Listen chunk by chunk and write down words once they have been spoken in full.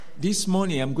This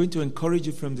morning I'm going to encourage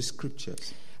you from the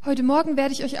scriptures. Heute Morgen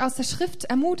werde ich euch aus der Schrift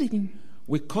ermutigen.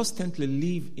 We constantly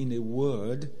live in a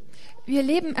world Wir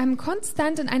leben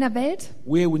konstant in einer Welt,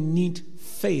 where we need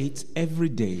faith every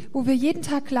day. wo wir jeden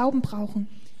Tag Glauben brauchen.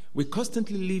 We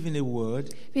constantly live in a world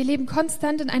Wir leben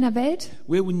konstant in einer Welt,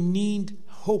 where we need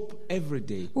hope every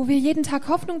day. wo wir jeden Tag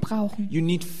Hoffnung brauchen. You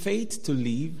need faith to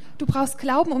live. Du brauchst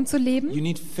Glauben, um zu leben. You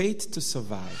need faith to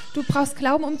survive. Du brauchst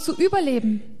Glauben, um zu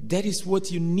überleben. That is what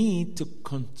you need to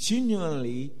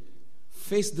continually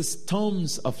face the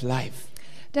storms of life.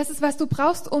 Das ist, was du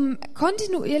brauchst, um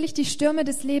kontinuierlich die Stürme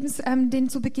des Lebens denen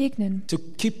zu begegnen. To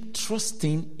keep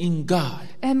trusting in God.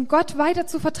 Gott weiter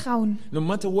zu vertrauen. No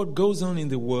matter what goes on in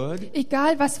the world,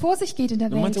 Egal, was vor sich geht in der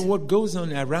no matter Welt. what goes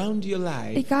on around your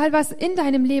life, Egal, was in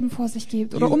deinem Leben vor sich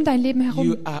geht oder um dein Leben you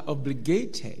herum. are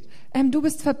obligated Du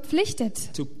bist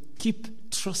verpflichtet, to keep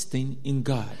trusting in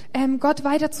God. Gott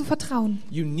weiter zu vertrauen.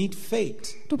 You need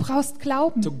faith Du brauchst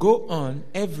Glauben, to go on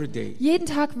every day. jeden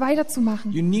Tag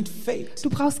weiterzumachen. You need faith Du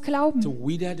brauchst Glauben, to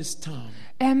weather the storm.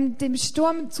 dem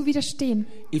Sturm zu widerstehen.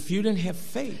 If you don't have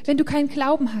faith, Wenn du keinen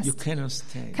Glauben you hast, cannot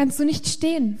stand. kannst du nicht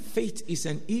stehen. Faith is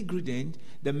an ingredient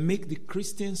that make the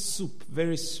Christian soup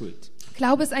very sweet.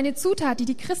 Glaube ist eine Zutat, die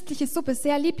die christliche Suppe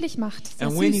sehr lieblich macht, sehr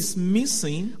And when süß. it's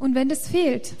missing, Und wenn das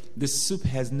fehlt, the soup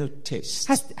has no taste.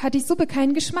 hat die Suppe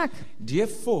keinen Geschmack.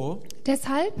 Therefore,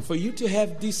 Deshalb, for you to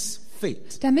have this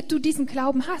faith, damit du diesen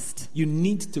Glauben hast, you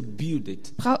need to build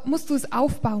it. musst du es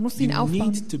aufbauen, musst du ihn You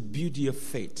aufbauen. need to build your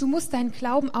faith. Du musst deinen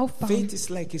Glauben aufbauen. Faith is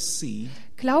like a seed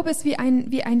Glaube ist wie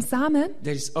ein Same,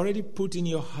 that is already put in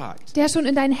your heart. der schon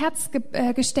in dein Herz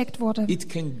gesteckt wurde. It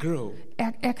can grow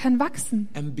Er kann wachsen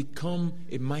and become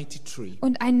a mighty tree.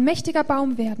 und ein mächtiger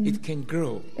Baum werden. It can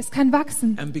grow Es kann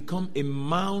wachsen and become a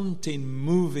mountain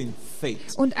moving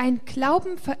faith. und ein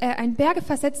Berge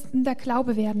versetzender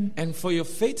Glaube werden. And for your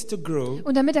faith to grow,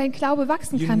 Und damit dein Glaube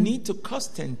wachsen you kann, need to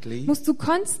constantly, musst du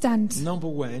konstant, number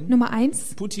one, Nummer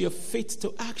 1, put your faith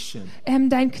to action.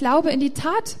 dein Glaube in die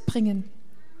Tat bringen.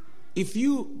 If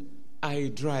you are a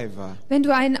driver Wenn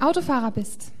du ein Autofahrer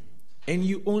bist and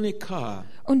you own a car,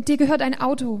 und dir gehört ein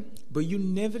Auto, but you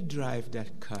never drive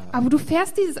that car, aber du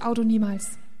fährst dieses Auto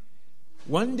niemals.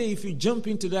 one day if you jump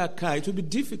into that car, it will be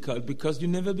difficult because you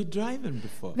never been driving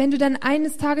before. Wenn du dann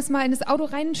eines Tages mal in das Auto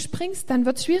reinspringst, dann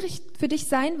wird es schwierig für dich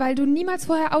sein, weil du niemals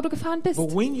vorher Auto gefahren bist.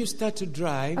 But when you start to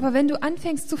drive, Aber wenn du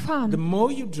anfängst zu the fahren,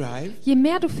 more you drive, je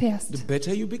mehr du fährst, the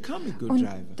better you become a good und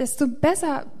driver. desto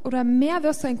besser oder mehr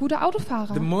wirst du ein guter The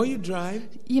Autofahrer. more you drive,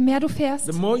 Je mehr du fährst,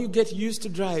 the more you get used to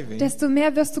driving, desto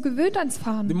mehr wirst du gewöhnt ans the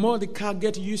Fahren. more the car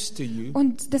gets used to you,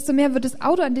 Und desto mehr wird das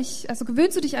Auto an dich, also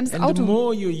gewöhnst du dich an das and the Auto.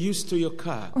 more you're used to your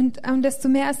car. Und desto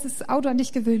mehr ist das Auto an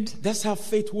dich gewöhnt. That's how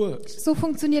faith works. So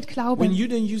funktioniert Glaube. When you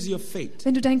don't use your faith,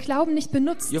 Wenn du deinen Glauben nicht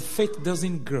benutzt, your faith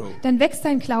doesn't grow. dann wächst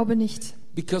dein Glaube nicht.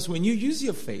 Because when you use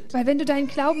your faith Weil wenn du deinen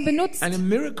Glauben benutzt and a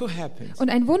miracle happens, und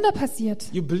ein Wunder passiert,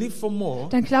 you believe for more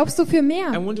dann glaubst du für mehr.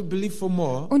 and want to believe for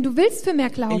more, Und du willst für mehr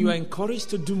and you are glauben. encouraged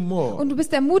to do more. Und du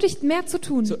bist ermutigt, mehr zu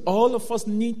tun. So all of us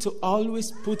need to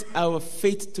always put our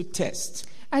faith to test.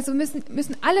 Also müssen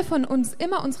alle von uns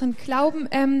immer unseren Glauben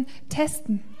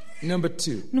testen. Number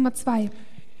 2, Nummer 2.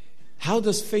 how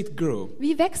does faith grow?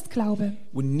 Wie wächst Glaube?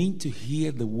 We need to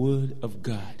hear the word of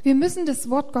God. Wir müssen das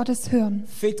Wort Gottes hören.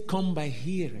 Faith comes by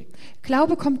hearing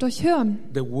Glaube kommt durch Hören.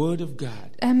 the word of God,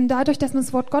 Dadurch, dass man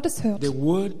das Wort Gottes hört. the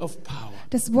word of power,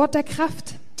 Das Wort der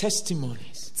Kraft.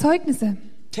 testimonies, Zeugnisse.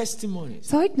 testimonies.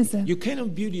 Zeugnisse. You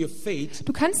cannot build your faith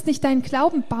Du kannst nicht deinen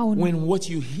Glauben bauen, when what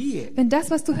you hear wenn das,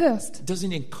 was du hörst,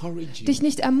 doesn't encourage you. dich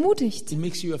nicht ermutigt. It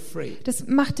makes you afraid. Das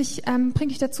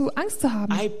bringt dich dazu, Angst zu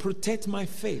haben. I protect my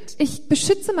faith Ich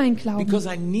beschütze meinen Glauben, because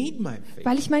I need my faith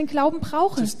weil ich meinen Glauben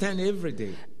brauche, to stand every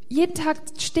day. jeden Tag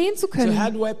stehen zu So how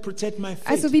können. do I protect my faith?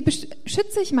 Also wie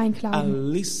beschütze ich meinen I Glauben?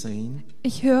 listen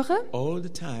Ich höre all the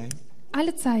time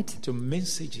alle Zeit. to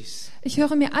messages Ich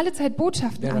höre mir alle Zeit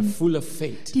Botschaften that are an, full of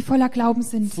faith, die voller Glauben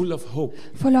sind, full of hope.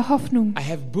 voller Hoffnung. I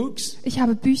have books Ich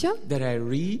habe Bücher, that I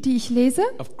read die ich lese,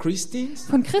 of Christians,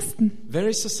 von Christen,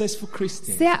 very successful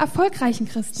Christians, sehr erfolgreichen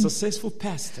Christen, successful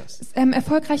pastors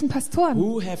erfolgreichen Pastoren,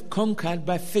 who have conquered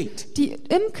by faith. die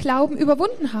im Glauben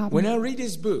überwunden haben. When I read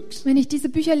these books, Wenn ich diese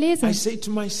Bücher lese, I say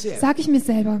to myself, sage ich mir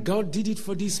selber, God did it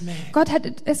for this man. Gott hat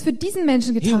es für diesen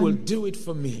Menschen He will getan. do it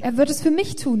for me. Er wird es für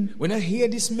mich tun. When I hear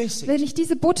this message, Wenn ich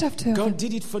diese Botschaft höre, God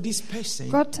did it for this person.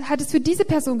 Gott hat es für diese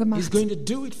Person He's gemacht. going to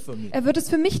do it for me. Er wird es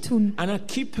für mich tun. And I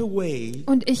keep away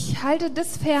Und ich halte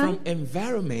das fern. from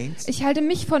environments Ich halte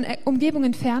mich von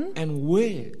Umgebungen fern and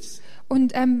words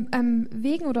und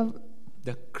Wegen oder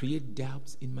that create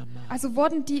doubts in my mind. Also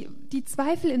Worte, die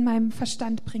Zweifel in meinem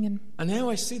Verstand bringen. And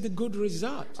now I see the good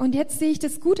result. Und jetzt sehe ich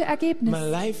das gute Ergebnis. My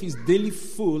life is daily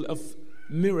full of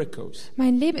miracles.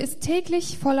 Mein Leben ist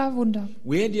täglich voller Wunder.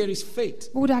 Where there is faith,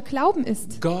 Wo da Glauben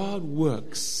ist, God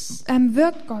works.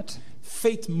 wirkt Gott.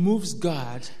 Faith moves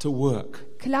God to work.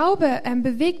 Glaube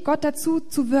bewegt Gott dazu,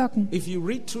 zu wirken. If you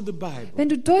read through the Bible, Wenn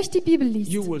du durch die Bibel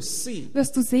liest, you will see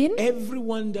wirst du sehen,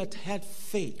 everyone that had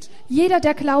faith jeder,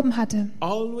 der Glauben hatte,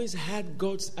 always had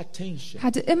God's attention.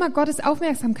 hatte immer Gottes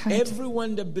Aufmerksamkeit.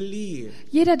 Everyone that believed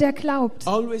Jeder, der glaubt,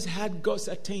 always had God's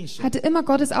attention. hatte immer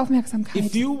Gottes If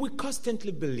Aufmerksamkeit. you will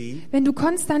constantly believe Wenn du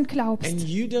konstant and glaubst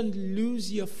you don't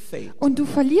lose your faith, und du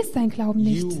verlierst deinen Glauben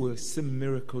you nicht, will see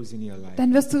miracles in your life.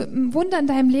 dann wirst du Wunder in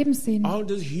deinem Leben sehen. All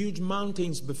those huge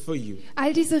mountains before you,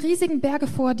 All diese riesigen Berge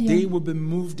vor they dir will be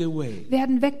moved away.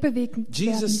 werden wegbewegt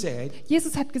Jesus werden. said,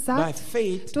 Jesus hat by gesagt,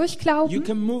 faith, durch you Glauben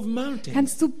can move mountains.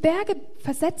 kannst du Berge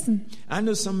versetzen. I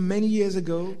know many years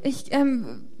ago, Ich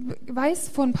weiß,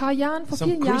 vor ein paar Jahren, vor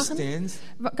some vielen Jahren, Christians,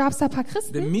 gab es da ein paar they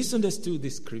Christen, misunderstood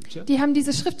this scripture die haben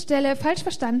diese Schriftstelle falsch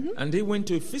verstanden and they went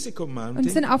to a physical und mountain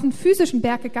sind auf einen physischen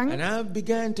Berg gegangen and I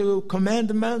began to command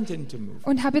the mountain to move.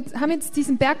 und haben jetzt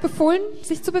diesem Berg befohlen,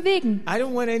 sich zu bewegen. I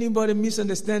don't want anybody to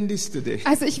misunderstand this today.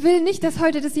 Also ich will nicht, dass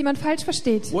heute das jemand falsch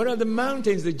versteht. What are the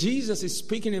mountains that Jesus is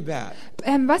speaking about?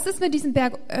 Was ist mit diesem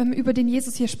Berg, über den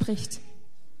Jesus hier spricht?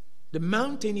 The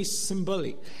mountain is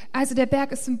symbolic. Also der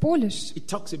Berg ist symbolisch. It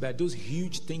talks about those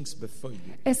huge things before you,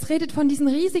 Es redet von diesen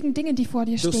riesigen Dingen, die vor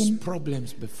dir those stehen.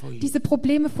 problems before you, Diese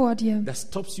Probleme vor dir, that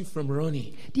stops you from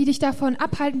running, die dich davon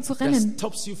abhalten zu that rennen,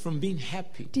 stops you from being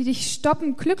happy, die dich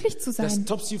stoppen, glücklich zu that sein,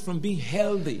 stops you from being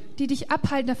healthy, die dich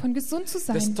abhalten, davon gesund zu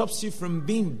that sein, stops you from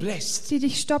being blessed, die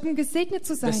dich stoppen, gesegnet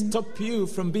zu that sein, stop you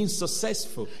from being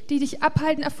successful. die dich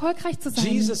abhalten, erfolgreich zu sein.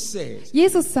 Jesus says,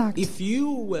 Jesus sagt, if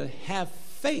you will have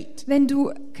faith, wenn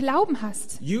du Glauben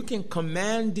hast, you can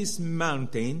command this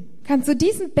mountain, kannst du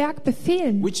diesen Berg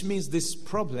befehlen. which means this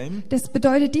problem, Das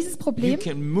bedeutet, dieses you Problem,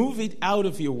 can move it out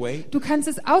of your way, du kannst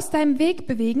es aus deinem Weg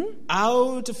bewegen,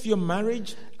 out of your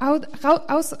marriage,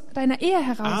 aus deiner Ehe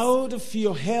heraus, out of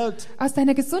your health, aus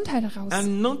deiner Gesundheit heraus.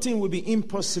 and nothing will be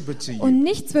impossible to you. Und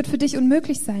nichts wird für dich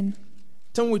unmöglich sein.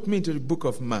 Turn with me to the book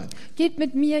of Mark. Geht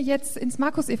mit mir jetzt ins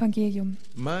Markus-Evangelium.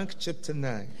 Mark chapter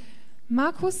 9.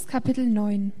 Markus Kapitel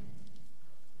 9.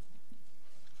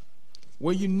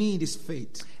 What you need is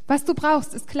faith. Was du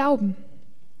brauchst, ist Glauben.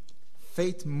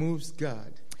 Faith moves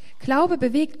God. Glaube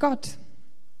bewegt Gott.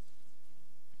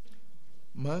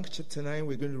 Mark chapter 9,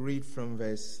 we're going to read from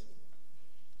verse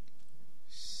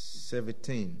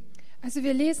 17. Also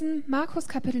wir lesen Markus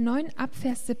Kapitel 9 ab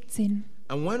Vers 17.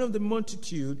 And one of the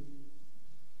multitude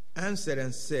answered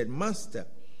and said, Master,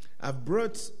 I've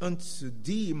brought unto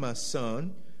thee my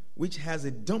son, which has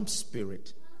a dumb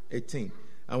spirit. 18.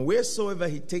 And wheresoever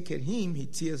he taketh him, he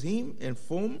tears him and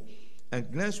foam and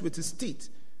gnash with his teeth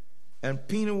and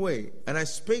pin away. And I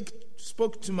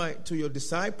spoke to your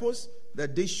disciples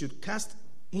that they should cast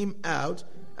him out,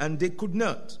 and they could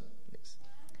not. Yes.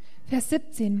 Vers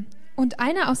 17. Und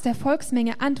einer aus der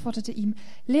Volksmenge antwortete ihm,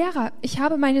 Lehrer, ich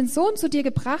habe meinen Sohn zu dir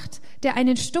gebracht, der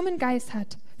einen stummen Geist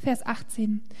hat. Vers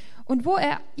 18. Und wo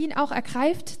er ihn auch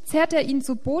ergreift, zerrt er ihn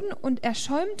zu Boden und er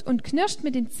schäumt und knirscht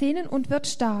mit den Zähnen und wird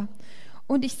starr.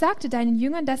 Und ich sagte deinen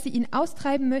Jüngern, dass sie ihn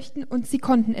austreiben möchten, und sie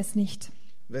konnten es nicht.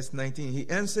 Verse 19. He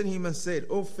answered him and said,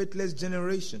 O faithless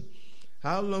generation,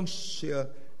 how long shall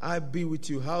I be with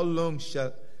you? How long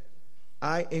shall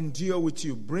I endure with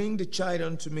you? Bring the child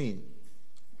unto me.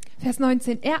 Vers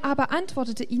 19. Er aber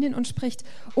antwortete ihnen und spricht,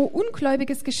 O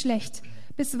ungläubiges Geschlecht,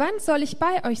 bis wann soll ich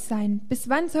bei euch sein? Bis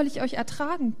wann soll ich euch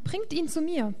ertragen? Bringt ihn zu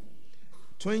mir.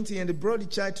 20. And they brought the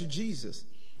child to Jesus.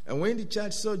 And when the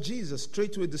child saw Jesus,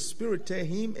 straightway the spirit tear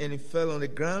him, and he fell on the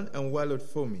ground and wallowed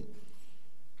foaming.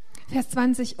 Vers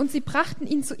 20. Und sie brachten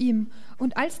ihn zu ihm.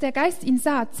 Und als der Geist ihn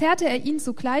sah, zerrte er ihn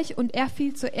sogleich, und er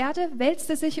fiel zur Erde,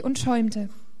 wälzte sich und schäumte.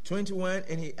 21.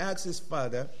 And he asked his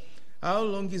father, How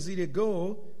long is it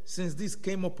ago since this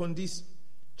came upon this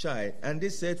child? And they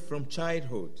said, From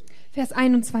childhood. Vers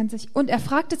 21. Und er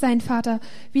fragte seinen Vater,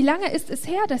 wie lange ist es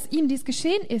her, dass ihm dies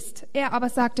geschehen ist? Er aber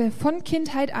sagte, von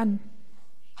Kindheit an.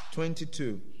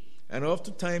 22. And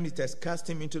oftentimes it has cast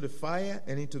him into the fire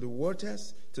and into the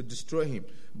waters to destroy him.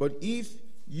 But if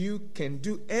you can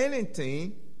do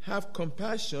anything, have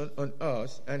compassion on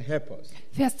us and help us.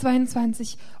 Vers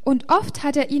 22. Und oft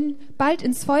hat er ihn bald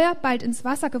ins Feuer, bald ins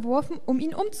Wasser geworfen, um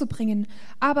ihn umzubringen.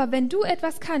 Aber wenn du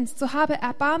etwas kannst, so habe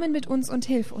Erbarmen mit uns und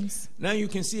hilf uns. Now you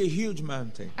can see a huge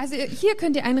mountain Also hier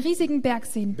könnt ihr einen riesigen Berg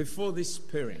sehen, before this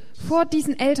parent vor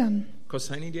diesen Eltern,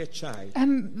 concerning their child.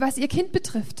 was ihr Kind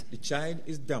betrifft. The child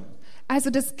is dumb. Also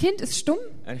das Kind ist stumm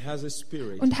and has a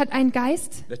spirit und hat einen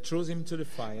Geist, that throws him to the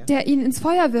fire, der ihn ins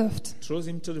Feuer wirft, throws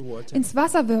him to the water, ins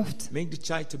Wasser wirft make the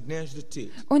child to gnage the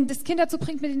teeth. und das Kind dazu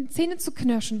bringt, mit den Zähnen zu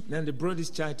knirschen. Then they brought this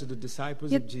child to the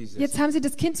disciples of Jesus, Jetzt haben sie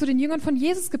das Kind zu den Jüngern von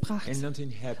Jesus gebracht and nothing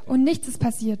happened. und nichts ist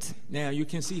passiert. Now you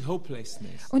can see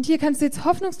hopelessness. Und hier kannst du jetzt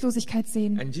Hoffnungslosigkeit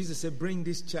sehen. And Jesus said, bring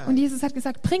this Und child. Jesus hat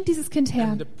gesagt, bringt dieses Kind her.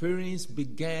 And the parents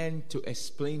began to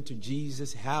explain to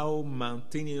Jesus how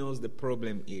mountainous the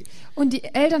problem is. Und die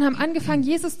Eltern haben angefangen,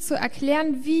 Jesus zu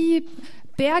erklären, wie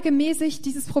bergemäßig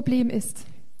dieses Problem ist.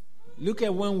 Look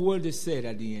at one word they said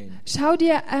at the end. Schau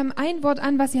dir ein Wort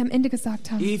an, was sie am Ende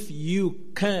gesagt haben. If you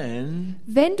can,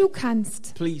 Wenn du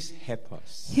kannst, please help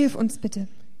us. hilf uns bitte.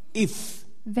 If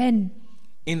Wenn.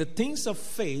 in the things of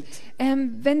faith,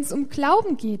 Wenn es um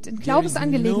Glauben geht, in there is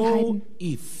Glaubensangelegenheiten, no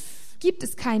if. gibt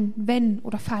es kein Wenn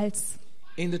oder Falls.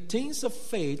 In the things of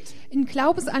faith In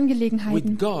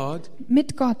Glaubensangelegenheiten with God,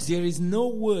 mit Gott there is no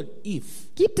word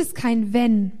if, gibt es kein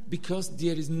Wenn, because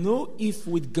there is no if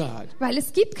with God. weil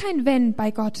es gibt kein Wenn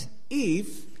bei Gott.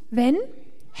 If Wenn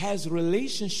has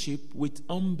relationship with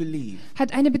unbelief.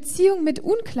 hat eine Beziehung mit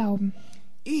Unglauben.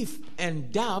 If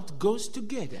and doubt goes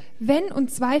together. Wenn und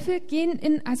Zweifel gehen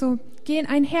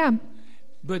einher.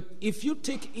 But if you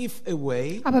take if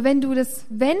away, Aber wenn du das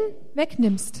Wenn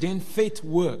wegnimmst, then faith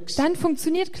works. dann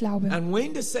funktioniert Glaube. And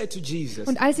when they said to Jesus,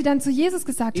 Und als sie dann zu Jesus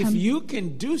gesagt if haben, you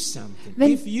can do something,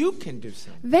 Wenn- if you can do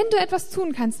something, wenn du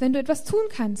etwas tun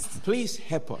kannst, please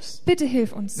help us. bitte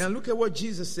hilf uns. Now look at what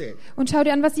Jesus said. Und schau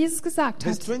dir an, was Jesus gesagt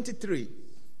Verse hat. 23.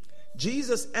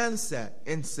 Jesus answered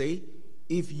and said,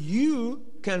 if you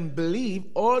can believe,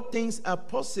 all things are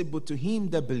possible to him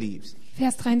that believes.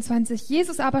 Vers 23.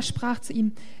 Jesus aber sprach zu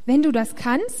ihm, wenn du das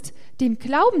kannst, dem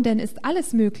Glaubenden ist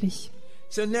alles möglich.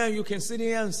 So now you can see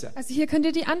the answer. Also hier könnt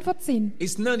ihr die Antwort sehen.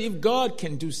 It's not if God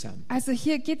can do something. Also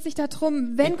hier geht es nicht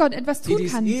darum, wenn Gott etwas It tun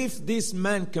is kann. if this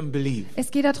man can believe.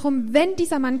 Es geht darum, wenn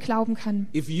dieser Mann glauben kann.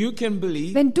 If you can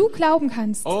believe, Wenn du glauben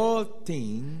kannst, all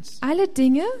things alle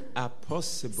Dinge are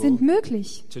possible sind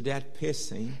möglich to that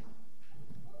person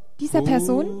dieser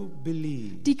Person, who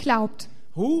believes. die glaubt.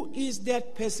 Who is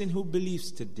that person who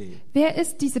believes today? Wer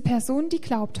ist diese Person, die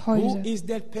glaubt Who heute? is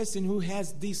that person who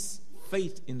has this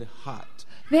faith in the heart?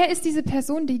 Wer ist diese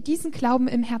Person, die diesen Glauben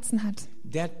im Herzen hat?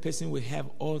 That person will have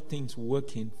all things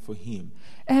working for him.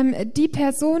 Die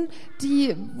Person,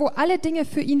 wo alle Dinge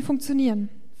für ihn funktionieren.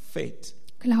 Faith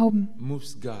Glauben.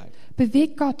 moves God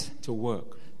Bewegt Gott, to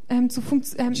work.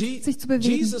 sich zu bewegen.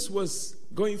 Jesus was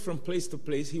going from place to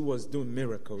place. He was doing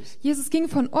miracles. Jesus ging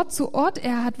von Ort zu Ort,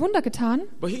 er hat Wunder getan,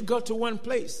 But he got to one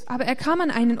place. aber er kam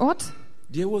an einen Ort,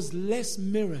 There was less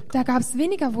miracle. da gab es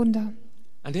weniger Wunder.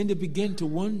 And then they began to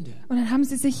wonder, Und dann haben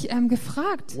sie sich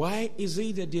gefragt, why is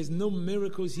it that there's no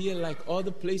miracles here like all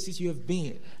the places you have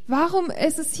been? warum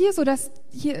ist es hier so, dass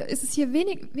es hier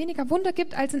weniger Wunder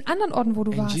gibt als in anderen Orten, wo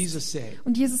du And warst? Jesus said,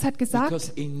 Und Jesus hat gesagt,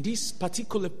 because in this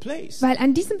particular place, weil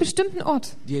an diesem bestimmten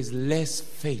Ort there's less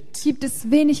faith. gibt es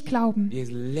wenig Glauben.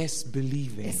 There's less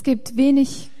believing. Es gibt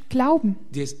wenig Glauben.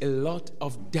 There's a lot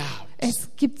of doubt. Es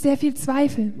gibt sehr viel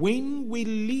Zweifel. When we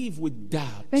live with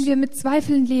doubt, Wenn wir mit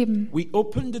Zweifeln leben, we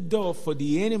open the door for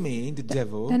the enemy, the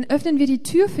devil, dann öffnen wir die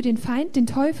Tür für den Feind, den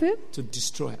Teufel, to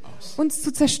destroy us. uns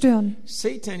zu zerstören.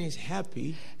 Satan is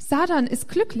happy Satan ist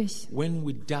glücklich, when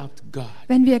we doubt God.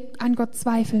 wenn wir an Gott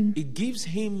zweifeln. It gives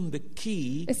him the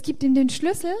key Es gibt ihm den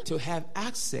Schlüssel, to have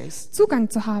access Zugang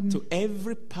zu haben to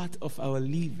every part of our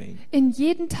living. in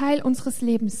jeden Teil unseres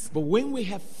Lebens. But when we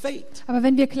have faith, Aber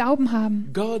wenn wir Glauben haben,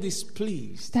 God is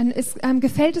pleased. dann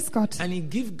gefällt es Gott. And He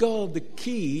gives God the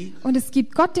key Und es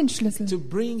gibt Gott den Schlüssel, to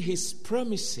bring His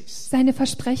promises seine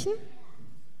Versprechen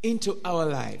into our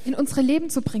life in unsere Leben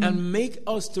zu bringen and make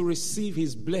us to receive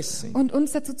His blessing. und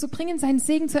uns dazu zu bringen, seinen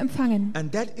Segen zu empfangen.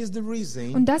 And that is the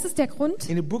reason Und das ist der Grund,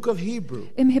 in the book of Hebrew,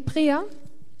 im Hebräer,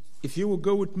 if you will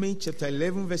go with me, chapter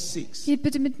 11, verse 6, geht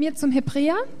bitte mit mir zum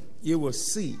Hebräer, you will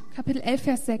see Kapitel 11,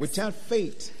 Vers 6. without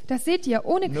faith, Das seht ihr,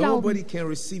 ohne nobody Glauben can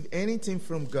receive anything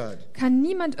from God. kann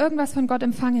niemand irgendwas von Gott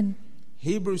empfangen.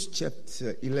 Hebrews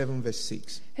chapter 11, verse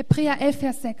 6. Hebräer 11,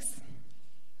 Vers 6.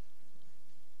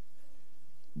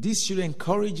 This should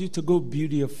encourage you to go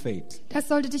build your faith. Das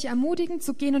sollte dich ermutigen,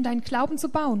 zu gehen und deinen Glauben zu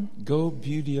bauen. Go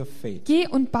build your faith. Geh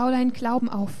und bau deinen Glauben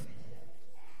auf.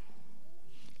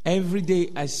 Every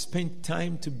day I spend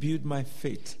time to build my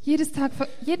faith.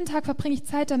 Jeden Tag verbringe ich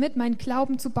Zeit damit, meinen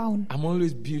Glauben zu bauen. I'm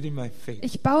always building my faith.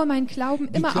 Ich baue meinen Glauben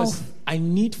immer Because auf, I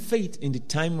need faith in the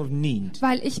time of need.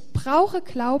 weil ich brauche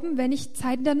Glauben, wenn ich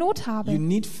Zeiten der Not You habe.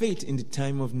 need faith in the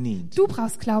time of need. Du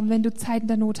brauchst Glauben, wenn du Zeiten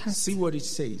der Not hast. See what it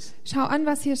says. Schau an,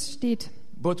 was hier steht.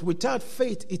 But without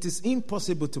faith it is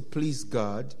impossible to please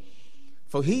God.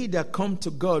 For he that come to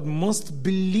God must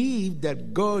believe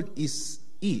that God is,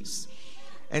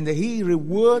 and that he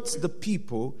rewards the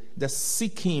people that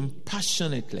seek him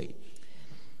passionately.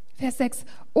 Vers 6.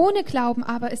 Ohne Glauben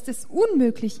aber ist es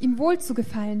unmöglich, ihm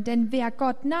wohlzugefallen, denn wer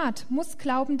Gott naht, muss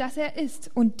glauben, dass er ist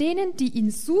und denen, die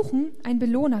ihn suchen, ein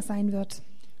Belohner sein wird.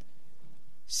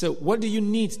 So what do you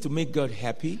need to make God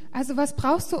happy? Also was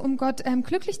brauchst du, um Gott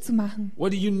glücklich zu machen?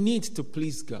 What do you need to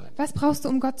please God? Was brauchst du,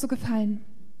 um Gott zu gefallen?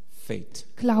 Faith.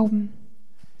 Glauben.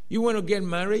 You want to get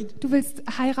married? Du willst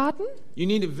heiraten? You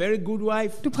need a very good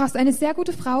wife, Du brauchst eine sehr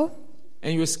gute Frau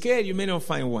and you're scared you may not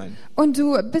find one. und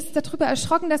du bist darüber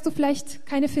erschrocken, dass du vielleicht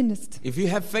keine findest. If you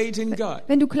have faith in God,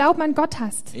 Wenn du Glauben an Gott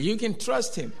hast and you can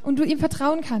trust him und du ihm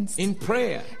vertrauen kannst, in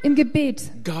prayer, im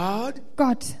Gebet, God,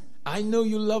 Gott, I know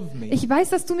you love me, ich weiß,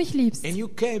 dass du mich liebst and you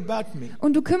care about me.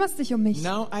 und du kümmerst dich um mich.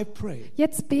 Now I pray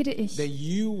Jetzt bete ich, that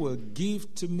you will give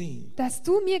to me dass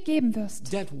du mir geben wirst,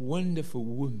 that wonderful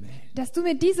woman, dass du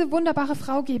mir diese wunderbare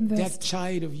Frau geben that wirst,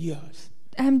 child of yours,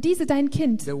 diese dein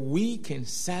Kind, that we can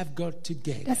serve God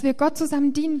together. dass wir Gott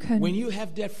zusammen dienen When können. you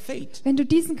have that faith, Wenn du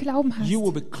diesen Glauben hast, you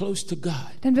will be close to God.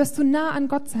 dann wirst du nah an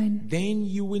Gott sein. Then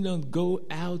you will not go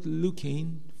out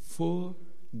looking for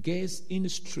girls in the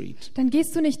street, Dann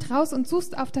gehst du nicht raus und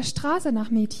suchst auf der Straße nach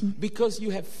Mädchen, because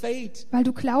you have faith weil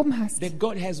du Glauben hast, that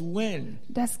God has one,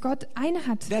 dass Gott eine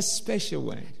hat, that special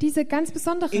one, diese ganz in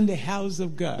besondere the house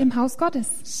of God, im Haus Gottes,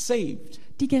 saved.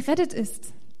 die gerettet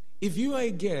ist. If you are a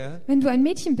girl Wenn du ein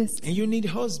Mädchen bist and you need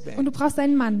a und husband, du brauchst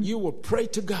einen Mann, you will pray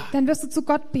to God. dann wirst du zu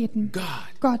Gott beten. God,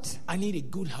 Gott, I need a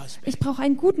good husband ich brauche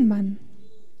einen guten Mann,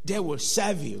 that will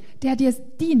serve you. der dir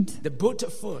dient, The both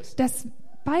of us dass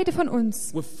beide von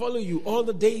uns will follow you all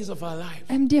the days of our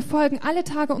life, dir folgen alle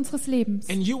Tage unseres Lebens.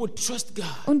 and you will trust God.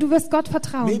 Und du wirst Gott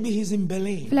vertrauen. Maybe he's in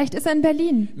Berlin, Vielleicht ist er in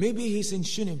Berlin, maybe he's in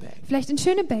Schöneberg, vielleicht in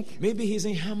Schönebeck, maybe he's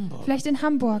in Hamburg, vielleicht in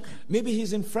Hamburg, maybe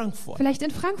he's in Frankfurt, vielleicht in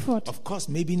Frankfurt, of course,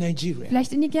 maybe Nigeria.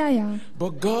 vielleicht in Nigeria.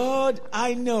 But God,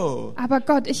 I know, Aber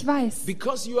Gott, ich weiß,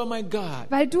 because you are my God,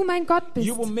 weil du mein Gott bist,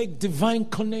 you will make divine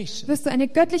connection. wirst du eine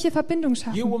göttliche Verbindung You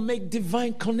schaffen. will make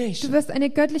divine Du connection. wirst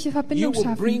eine göttliche You Verbindung will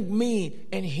schaffen. bring me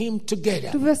and him together.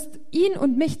 Du wirst ihn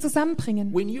und mich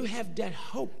zusammenbringen. When you have that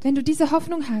hope Wenn du diese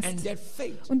Hoffnung and hast that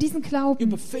faith, und diesen you'll Glauben,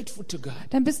 be faithful to God.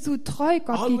 dann bist du treu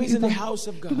Gott Always in the gegenüber. house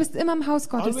of Du God. bist immer im Haus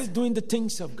Gottes. Always doing the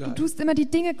things of Du God. tust immer die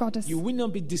Dinge Gottes. You will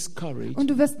not be discouraged Und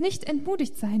du wirst nicht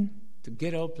entmutigt sein, to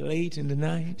get up late in the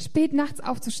night. spät nachts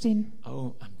aufzustehen.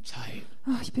 Oh, I'm tired.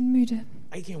 Oh, ich bin müde.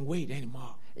 I can't wait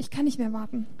anymore. Ich kann nicht mehr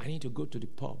warten. I need to go to the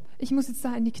pub. Ich muss jetzt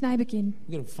da in die Kneipe gehen.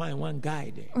 I'm going to find one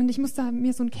guy there. Und ich muss da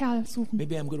mir so einen Kerl suchen.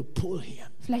 Maybe I'm going to pull him.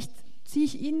 Vielleicht ziehe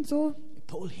ich ihn so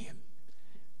Pull him.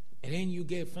 And then you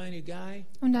find a guy,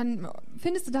 und dann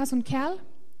findest du da so einen Kerl,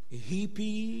 a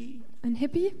hippie, einen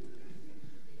Hippie,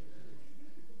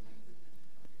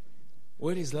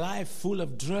 with his life full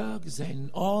of drugs and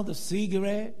all the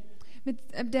cigarette.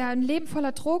 der ein Leben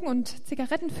voller Drogen und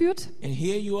Zigaretten führt. And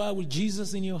here you are with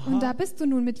Jesus in your Und da heart. bist du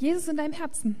nun mit Jesus in deinem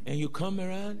Herzen. And you come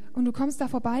around Und du kommst da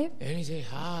vorbei and he say,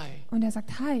 hi, und er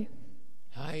sagt, hi,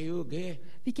 hi, you okay?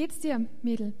 wie geht's dir,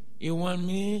 Mädel? You want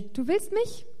me? Du willst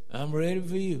mich? I'm ready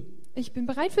for you. Ich bin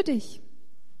bereit für dich.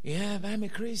 Yeah, but I'm a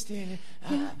Christian.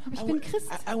 Ja, aber ich bin Christ.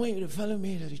 I want you to follow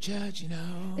me to the church, you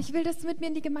know. Ich will, dass du mit mir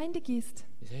in die Gemeinde gehst.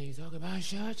 You say, you talk about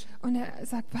church? Und er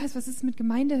sagt, was ist mit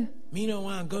Gemeinde? Me don't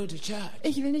want to go to church.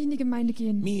 Ich will nicht in die Gemeinde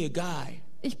gehen. Me a guy.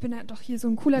 Ich bin ja doch hier so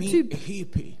ein cooler Me Typ. a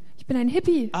hippie. Ich bin ein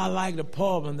Hippie. I like the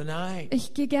pub in the night.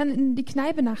 Ich gehe gerne in die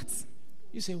Kneipe nachts.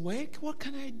 You say, what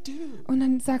can I do? Und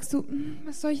dann sagst du,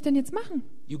 was soll ich denn jetzt machen?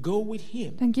 You go with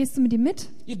him. Dann gehst du mit ihm mit.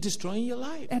 You're destroying your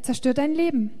life. Er zerstört dein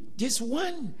Leben. Just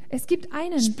one Es gibt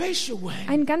einen, special one.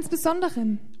 einen ganz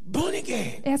besonderen. Born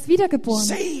again. Er ist wiedergeboren.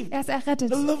 Saved. Er ist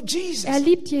errettet. The love Jesus. Er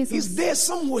liebt He's Jesus. there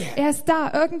somewhere. Er ist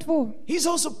da, irgendwo. He's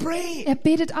also praying. Er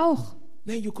betet auch.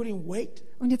 Then you couldn't wait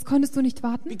Und jetzt konntest du nicht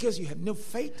warten, because you have no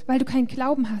faith. weil du keinen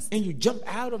Glauben hast. And you jump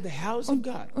out of the house of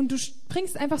God. Und du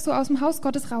springst einfach so aus dem Haus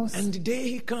Gottes raus. And the day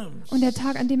he comes, Und der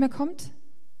Tag, an dem er kommt,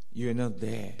 you're not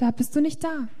there. da bist du nicht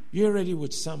da. You're already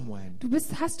with someone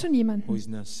Hast schon who jemanden, is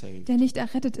not saved. der nicht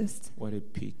errettet ist. What a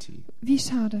pity. Wie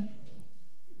schade.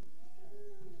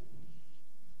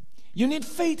 You need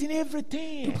faith in Du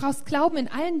everything. brauchst Glauben in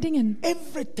allen Dingen.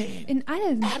 Everything. In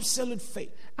allen. Absolute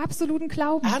faith. Absoluten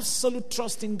Glauben. Absolute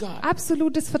trust in God.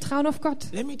 Absolutes Vertrauen auf Gott.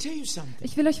 Let me tell you something.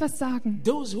 Ich will euch was sagen.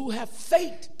 Those who have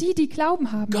faith, Die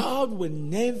Glauben haben, God will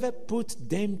never put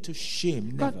them to shame.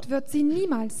 Never. Gott wird sie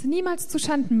niemals zu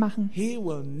Schanden machen. He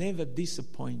will never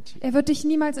disappoint you. Er wird dich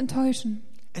niemals enttäuschen.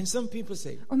 And some people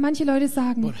say, Und manche Leute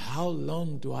sagen, but how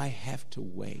long do I have to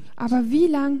wait? aber wie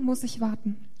lang muss ich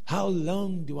warten? How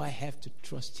long do I have to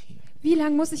trust him? Wie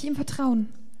lang muss ich ihm vertrauen?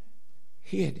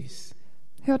 Hear this.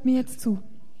 Hört mir jetzt zu.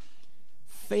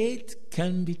 Faith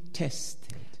can be tested.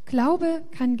 Glaube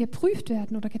kann geprüft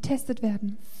werden oder getestet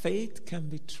werden. Faith can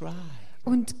be tried.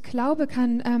 Und Glaube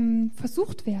kann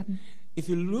versucht werden. If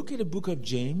you look at the book of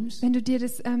James, Wenn du dir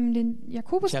den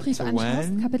Jakobusbrief Chapter anschaust,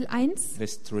 1, Kapitel 1,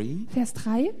 verse 3, Vers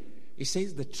 3, it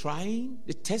says the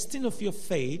testing of your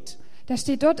faith da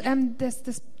steht dort,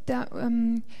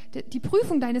 die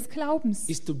Prüfung deines Glaubens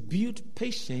is to build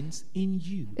patience in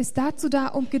you. ist dazu da,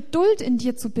 um Geduld in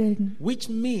dir zu bilden. Which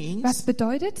Was means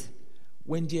bedeutet,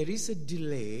 when there is a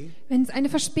delay, wenn es eine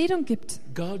Verspätung gibt,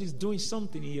 God is doing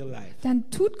something in your life. dann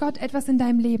tut Gott etwas in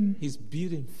deinem Leben. He's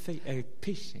building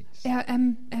patience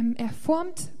Er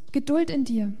formt Geduld in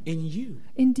dir. in you.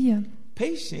 In dir.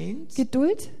 Patience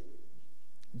Geduld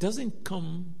doesn't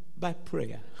come by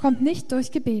prayer. kommt nicht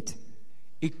durch Gebet.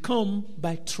 It come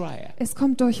by trial. Es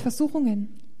kommt durch Versuchungen.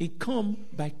 It come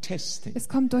by testing. Es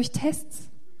kommt durch Tests.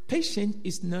 Patience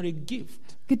is not a gift.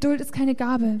 Geduld ist keine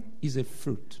Gabe. It's a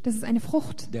fruit Das ist eine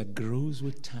Frucht, that grows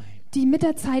with time. die mit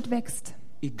der Zeit wächst.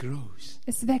 It grows.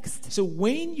 Es wächst. So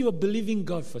when you are believing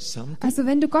God for something Also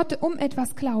wenn du Gott um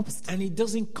etwas glaubst and it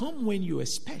doesn't come when you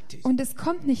expect it, und es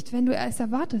kommt nicht, wenn du es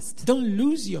erwartest, don't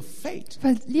lose your faith.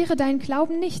 verliere deinen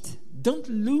Glauben nicht Don't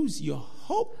lose your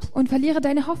hope. und verliere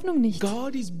deine Hoffnung nicht.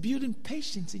 God is building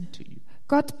patience into you.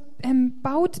 Gott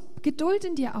baut Geduld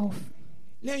in dir auf.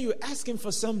 Now you're asking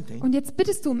for something Und jetzt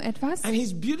bittest du um etwas and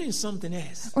He's building something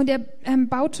else. und er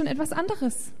baut schon etwas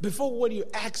anderes. Before what you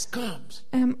ask comes.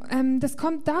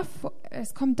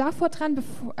 Es kommt davor dran,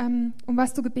 um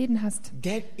was du gebeten hast.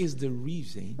 That is the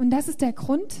reason Und das ist der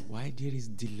Grund, why there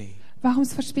is delay. warum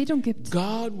es Verspätung gibt.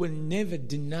 God will never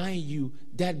deny you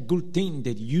that good thing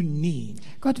that you need.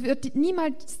 Gott wird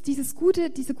niemals diese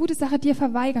gute Sache dir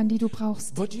verweigern, die du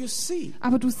brauchst. But you see,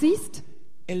 Aber du siehst,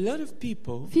 a lot of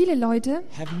people viele Leute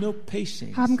have no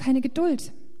patience haben keine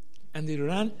Geduld. and they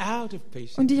run out of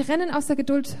patience Und die rennen aus der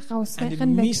Geduld raus, and they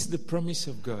rennen weg. miss the promise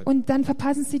of God. Und dann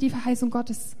verpassen sie die Verheißung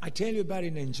Gottes. I tell you about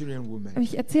a Nigerian woman.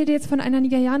 Ich erzähle dir jetzt von einer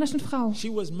nigerianischen Frau. She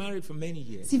was married for many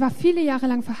years. Sie war viele Jahre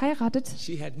lang verheiratet,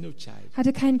 She had no child.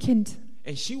 hatte kein Kind.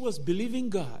 And she was believing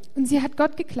God Und sie hat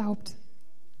Gott geglaubt,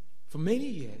 for many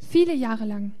years. viele Jahre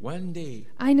lang. One day,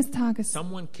 Eines Tages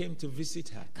someone came to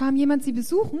visit her. kam jemand sie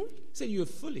besuchen Said, "You're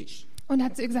foolish. und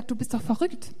hat zu ihr gesagt, du bist doch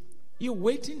verrückt. You're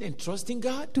waiting and trusting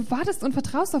God. Du wartest und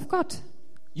vertraust auf Gott.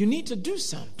 You need to do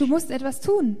something." Du musst etwas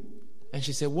tun. And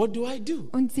she said, "What do I do?"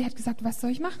 Und sie hat gesagt, was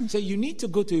soll ich machen? So you need to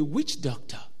go to a witch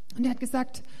doctor, Und er hat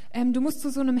gesagt, du musst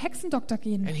zu so einem Hexendoktor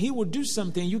gehen. and he will do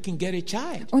something. You can get a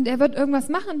child. Und er wird irgendwas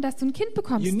machen, dass du ein Kind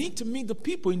bekommst. You need to meet the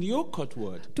people in the occult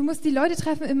world. Du musst die Leute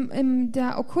treffen in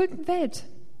der okkulten Welt.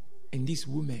 And this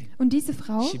woman, Und diese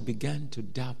Frau she began to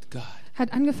doubt God,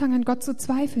 hat angefangen, an Gott zu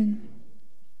zweifeln.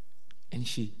 and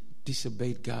she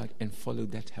disobeyed God and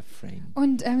followed that her friend.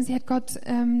 Und sie hat Gott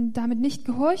damit nicht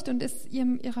gehorcht und ist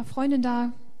ihrer Freundin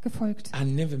da gefolgt. I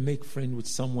never make friends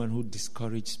with someone who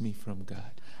discourages me from God.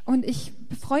 Und ich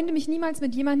befreunde mich niemals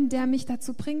mit jemandem, der mich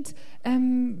dazu bringt,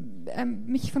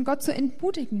 mich von Gott zu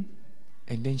entmutigen.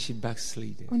 And then she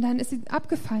backslid. Und dann ist sie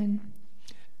abgefallen.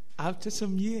 After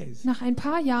some years, Nach ein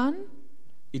paar Jahren,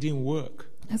 it didn't work.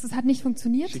 also es hat nicht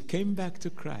funktioniert, She came back to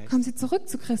Christ, kommt sie zurück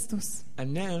zu Christus.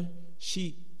 and now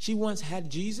she once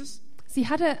had Jesus. Sie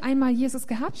hatte einmal Jesus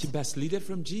gehabt, She backslided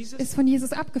from Jesus. ist von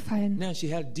Jesus abgefallen. Now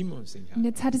she had demons in Und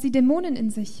her. jetzt hatte sie Dämonen in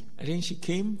sich. And then she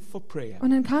came for prayer. Und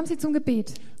dann kam sie zum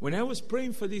Gebet. When I was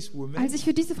praying for this woman, Als ich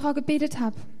für diese Frau gebetet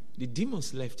habe, the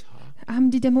demons left her, haben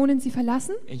die Dämonen sie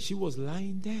verlassen and she was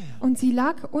lying down. und sie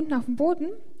lag unten auf dem Boden.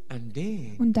 And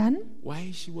then, Und dann,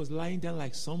 while she was lying down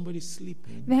like somebody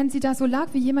sleeping, während sie da so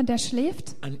lag wie jemand, der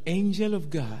schläft, an angel of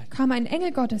God kam ein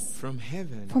Engel Gottes from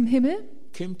heaven vom Himmel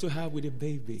came to her with a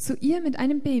baby mit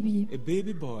einem Baby,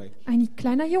 boy. ein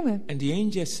kleiner Junge. And the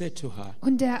angel said to her,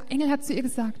 Und der Engel hat zu ihr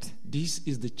gesagt, "This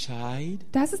is the child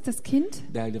das ist das Kind,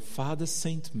 that the Father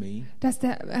sent me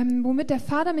womit der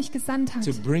Vater mich gesandt hat,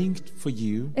 to bring for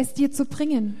you. es dir zu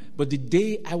bringen. But the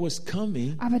day I was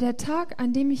coming, Aber der Tag,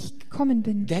 an dem ich gekommen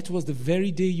bin, that was the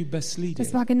very day you das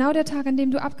backslided." war genau der Tag, an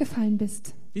dem du abgefallen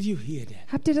bist. Did you hear that?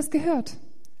 Habt ihr das gehört?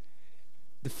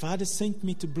 The Father sent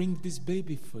me to bring this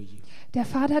baby for you. Der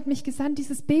Vater hat mich gesandt,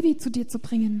 dieses Baby zu dir zu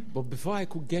bringen. But before I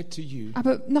could get to you,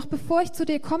 Aber noch bevor ich zu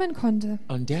dir kommen konnte,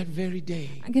 on that very day,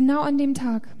 genau an dem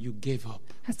Tag, you gave up.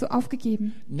 hast du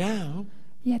aufgegeben. Now,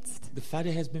 Jetzt the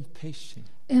Father has been patient,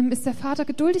 ist der Vater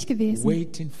geduldig gewesen,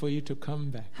 waiting for you to come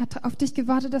back. hat auf dich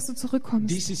gewartet, dass du zurückkommst.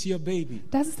 This is your baby,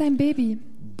 Das ist dein Baby.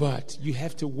 but you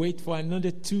have to wait for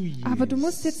another 2 years. Aber du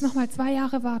musst jetzt noch mal 2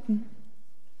 Jahre warten.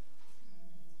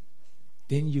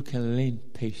 Then you can learn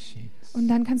patience. Und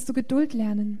dann kannst du Geduld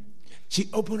lernen. She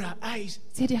opened her eyes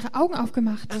Sie hat ihre Augen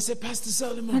aufgemacht and said, Pastor und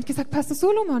Solomon, hat gesagt, Pastor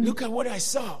Solomon, look at what I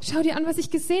saw. schau dir an, was ich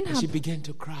gesehen And she habe. began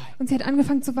to cry. Und sie hat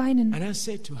angefangen zu weinen. And I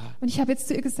said to her, Und ich habe jetzt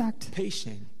zu ihr gesagt,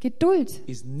 patience Geduld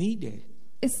is needed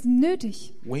ist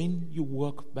nötig, when you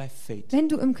walk by faith, wenn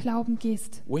du im Glauben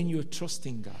gehst, when you're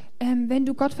trusting God. wenn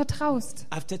du Gott vertraust.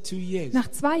 After 2 years, Nach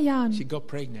 2 she Jahren got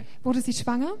pregnant wurde sie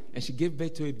schwanger and she gave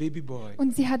birth to a baby boy.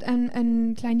 und sie hat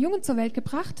einen kleinen Jungen zur Welt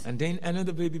gebracht And then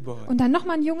another baby boy. und dann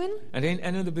nochmal einen Jungen And then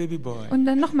another baby boy. und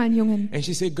dann nochmal einen Jungen. And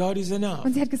she said, God is enough.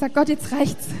 Und sie hat gesagt, Gott, jetzt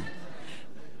reicht's.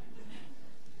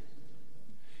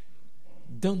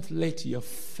 Don't let your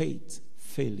faith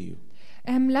fail you.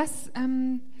 Lass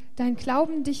dein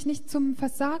Glauben dich nicht zum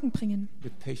Versagen bringen. Be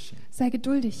patient. Sei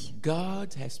geduldig.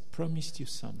 God has promised you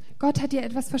something. Gott hat dir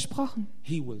etwas versprochen.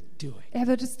 He will do it. Er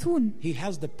wird es tun. He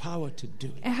has the power to do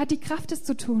it. Er hat die Kraft, es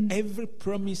zu tun. Every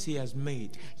promise he has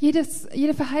made.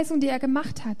 Jede Verheißung, die er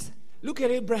gemacht hat. Look at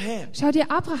Abraham. Schau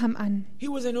dir Abraham an. He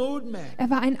was an old man, Er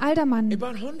war ein alter Mann,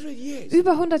 about 100 years.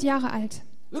 über 100 Jahre alt.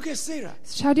 Look at Sarah,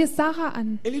 Schau dir Sarah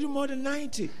an. a little more than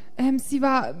 90. Sie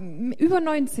war über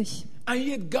 90. And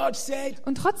yet God said,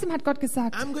 Und trotzdem hat Gott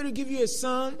gesagt, I'm going to give you a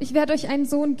son. ich werde euch einen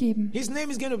Sohn geben. His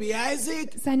name is going to be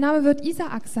Isaac. Sein Name wird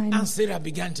Isaak sein. And Sarah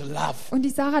began to laugh. Und die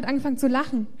Sarah hat angefangen zu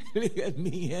lachen. Look at me,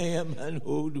 I am an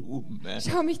old woman.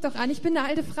 Schau mich doch an, ich bin eine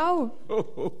alte Frau.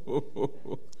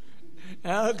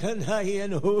 How can I,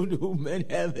 an old woman,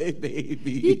 have a Wie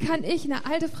baby? kann ich, eine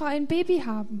alte Frau, ein Baby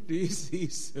haben? This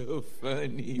is so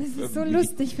funny Das for ist so me.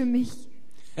 lustig für mich.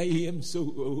 I am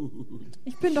so old.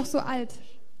 Ich bin doch so alt.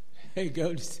 And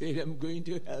God said, I'm going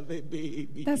to have a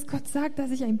baby. Dass Gott sagt, dass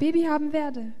ich ein Baby haben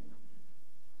werde.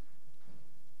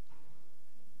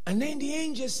 And then the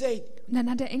angel said, Und dann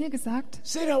hat der Engel gesagt,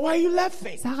 Sarah, why are you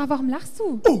laughing? Sarah, warum lachst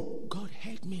du? Oh, God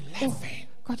heard me laughing.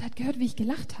 Gott hat gehört, wie ich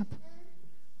gelacht habe.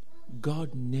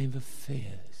 God never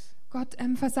fails. Gott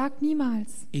versagt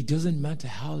niemals. It doesn't matter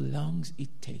how long it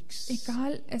takes.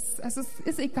 Es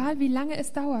ist egal, wie lange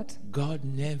es dauert. God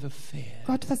never fails.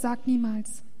 Gott versagt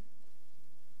niemals.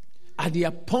 At the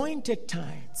appointed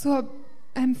time, Zur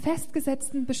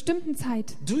festgesetzten, bestimmten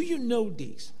Zeit. do you know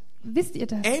this? Wisst ihr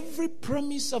das? Every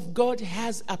promise of God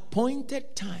has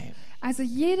appointed time. Also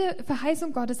jede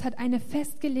Verheißung Gottes hat eine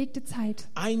festgelegte Zeit.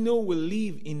 I know we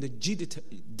live in the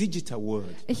digital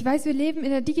world. Ich weiß, wir leben in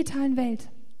der digitalen Welt.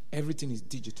 Everything is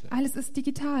digital. Alles ist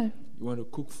digital. You want to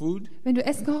cook food? Wenn du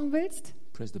Essen kochen willst,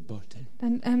 Press the button.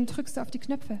 dann drückst du auf die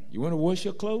Knöpfe. You want to wash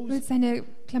your Du clothes? willst deine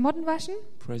Klamotten waschen,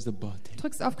 Press the button.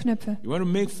 drückst auf Knöpfe. You want to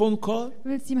make phone call? Du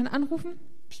willst jemanden anrufen,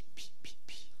 Beep, beep, beep,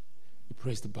 beep. You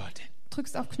press the button.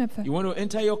 drückst auf Knöpfe. You want to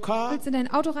enter your Du car? willst in dein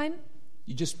Auto rein,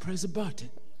 You just press the button.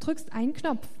 drückst einen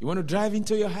Knopf. You want to drive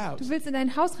into your Du house? willst in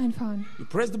dein Haus reinfahren, You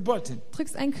press the button.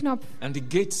 drückst einen Knopf. And the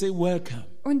gates say welcome.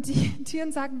 Und die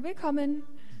Türen sagen Willkommen.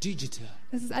 Digital.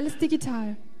 Das ist alles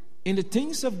digital. In the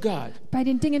things of God, Bei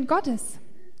den Dingen Gottes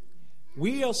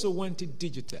we also want it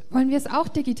digital. wollen wir es auch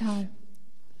digital.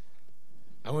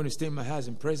 I want to stay in my house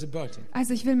and press the button.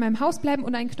 Also ich will in meinem Haus bleiben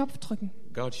und einen Knopf drücken.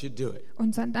 God should do it.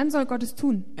 Und dann soll Gott es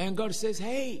tun. And God says,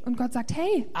 hey, Und Gott sagt,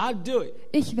 hey, I'll do it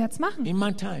ich werde es machen. in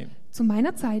my time. Zu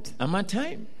meiner Zeit. And my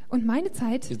time Und meine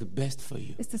Zeit is the best for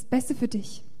you. ist das Beste für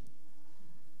dich.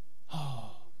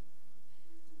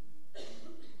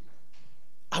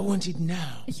 I want it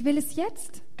now. Ich will es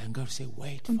jetzt. And God said,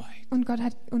 wait for it.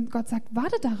 Und Gott sagt,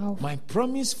 warte darauf. My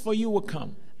promise for you will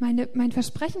come, Mein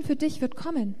Versprechen für dich wird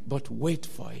kommen. but wait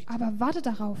for it. Aber warte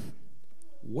darauf.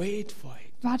 Wait for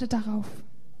it. Warte darauf.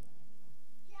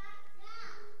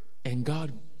 And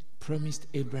God promised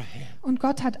Abraham, Und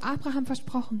Gott hat Abraham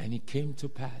versprochen. and it came to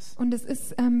pass. Und es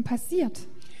ist passiert.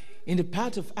 In the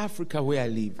part of Africa where I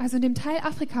live, Also in dem Teil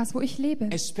Afrikas, wo ich lebe,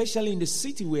 especially in the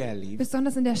city where I live,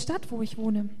 besonders in der Stadt, wo ich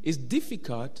wohne, it's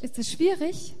difficult ist es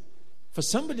schwierig, for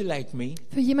somebody like me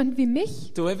für jemanden wie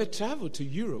mich to ever travel to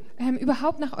Europe.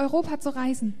 überhaupt nach Europa zu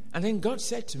reisen. And then God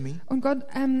said to me, Und Gott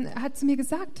hat zu mir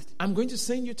gesagt, I'm going to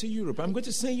send you to Europe. I'm going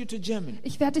to send you to Germany.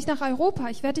 ich werde dich nach Europa,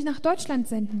 ich werde dich nach Deutschland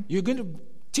senden. You're going to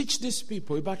teach these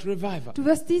people about revival. Du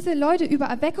wirst diese Leute über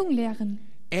Erweckung lehren.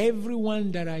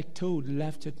 Everyone that I told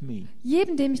laughed at me.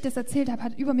 Jedem, dem ich das erzählt habe,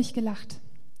 hat über mich gelacht.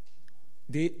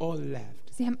 They all laughed.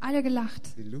 Sie haben alle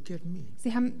gelacht. They look at me.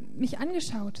 Sie haben mich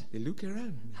angeschaut, They look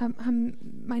around me. haben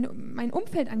mein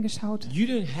Umfeld angeschaut. You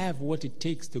don't have what it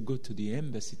takes to go to the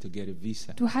embassy to get a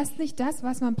visa. Du hast nicht das,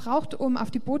 was man braucht, um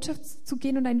auf die Botschaft zu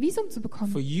gehen und ein Visum zu For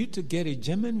bekommen. you to get a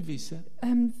German visa,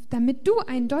 Damit du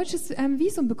ein deutsches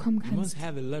Visum bekommen you must kannst,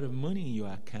 have a lot of money in your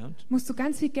account musst du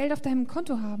ganz viel Geld auf deinem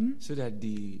Konto haben, so that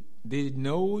they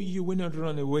know you will not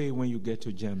run away when you get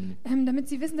to Germany. damit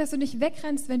sie wissen, dass du nicht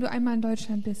wegrennst, wenn du einmal in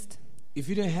Deutschland bist. If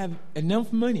you don't have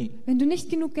enough money, Wenn du nicht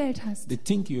genug Geld hast, they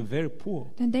think you're very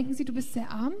poor. dann denken sie, du bist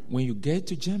sehr arm. When you get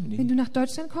to Wenn Germany, du nach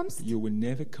Deutschland kommst, you will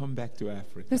never come back to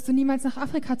Africa. wirst du niemals nach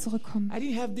Afrika zurückkommen. I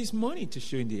didn't have this money to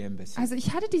show in the embassy. Also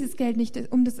ich hatte dieses Geld nicht,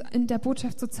 um das in der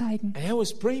Botschaft zu zeigen. And I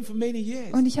was praying for many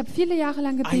years. Und ich habe viele Jahre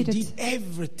lang I did gebetet.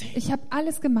 everything. Ich habe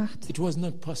alles gemacht. It was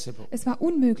not possible. Es war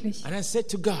unmöglich. And I said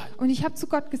to God, Und ich habe zu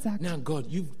Gott gesagt, now God,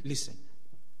 you listen.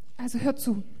 also hör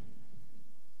zu.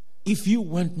 If you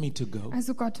want me to go,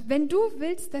 Also Gott, wenn du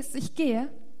willst, dass ich gehe,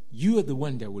 you are the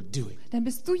one that will do it. dann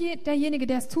bist du derjenige,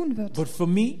 der es tun wird. But for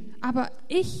me, Aber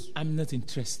ich I'm not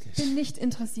interested. bin nicht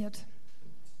interessiert.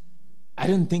 I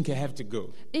don't think I have to go.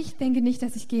 Ich denke nicht,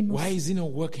 dass ich gehen muss. Why is it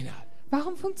not working out?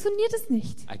 Warum funktioniert es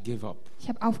nicht? I gave up. Ich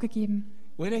habe aufgegeben.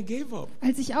 When I gave up,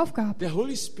 Als ich aufgab, the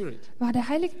Holy Spirit war der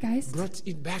Heilige Geist, brought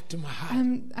it back to my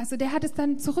heart. also der hat es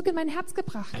dann zurück in mein Herz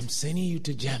gebracht. I'm sending you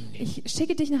to Germany. Ich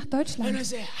schicke dich nach And I Deutschland.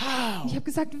 said, how? Ich habe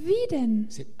gesagt, wie denn?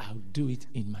 He said, I'll do it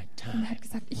in my Und time. er hat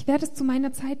gesagt, ich werde es zu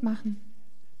meiner Zeit machen.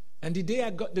 And the day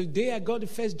I got the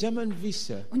first German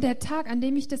visa, Und der Tag, an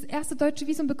dem ich das erste deutsche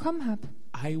Visum bekommen habe,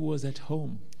 I was at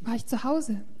home. war ich zu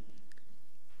Hause.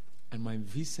 And my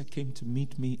visa came to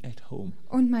meet me at home.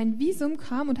 Und mein Visum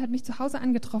kam und hat mich zu Hause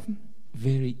angetroffen.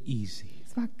 Very easy.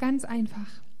 Es war ganz einfach.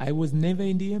 I was never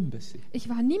in the embassy. Ich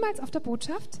war niemals auf der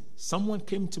Botschaft. Someone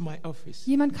came to my office.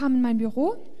 Jemand kam in mein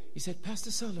Büro He said, Pastor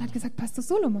und Solomon, hat gesagt, Pastor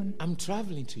Solomon, I'm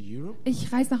traveling to Europe.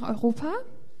 ich reise nach Europa.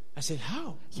 I said,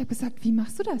 how? Ich habe gesagt, wie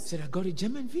machst du He das? said, I got a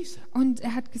German visa. Und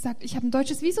er hat gesagt, ich habe ein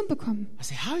deutsches Visum bekommen. I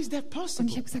said, how is that Und possible?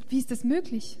 ich habe gesagt, wie ist das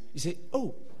möglich? He said,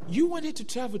 oh, you wanted to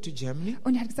travel to Germany?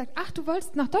 Und er hat gesagt, ach, du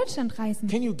wolltest nach Deutschland reisen.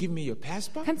 Can you give me your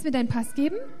passport? Kannst du mir deinen Pass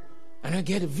geben? And I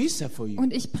get a visa for you.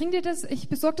 Und ich bring dir das, ich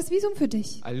besorge das Visum für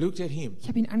dich. I looked at him. Ich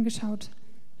habe ihn angeschaut.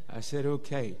 I said,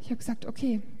 okay. Ich habe gesagt,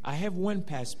 okay, I have one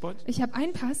passport. ich habe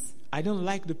einen Pass. I don't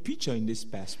like the picture in this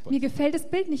passport. Mir gefällt das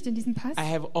Bild nicht in diesem Pass. I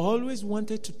have always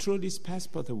wanted to throw this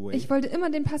passport away. Ich wollte immer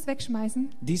den Pass wegschmeißen.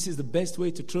 This is the best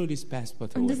way to throw this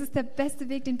passport Und das away. ist der beste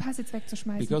Weg, den Pass jetzt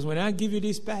wegzuschmeißen. Because when I give you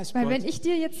this Weil passport, wenn ich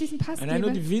dir jetzt diesen Pass and I know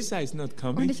the gebe visa is not und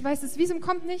coming, ich weiß, das Visum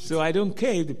kommt nicht, so I don't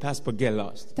care if the passport get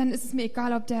lost. dann ist es mir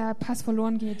egal, ob der Pass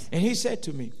verloren geht. And he said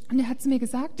to me, Und er hat zu mir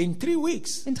gesagt, in 3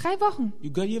 weeks, in 3 Wochen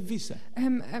you got your visa.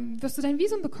 wirst du dein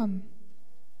Visum bekommen.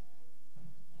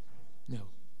 No.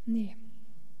 Nee.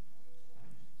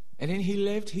 And then he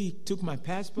left. He took my Und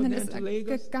passport dann down ist to er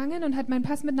Lagos. gegangen und hat meinen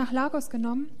Pass mit nach Lagos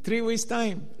genommen. 3 weeks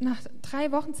time, Nach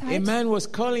 3 Wochen a Zeit man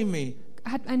was calling me.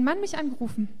 hat ein Mann mich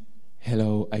angerufen.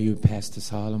 Hello, are you Pastor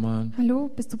Solomon? Hallo,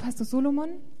 bist du Pastor Solomon?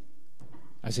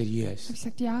 I said, Habe yes. ich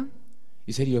gesagt, ja.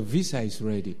 He said, your visa is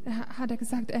ready. Da hat er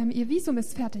gesagt, Ihr Visum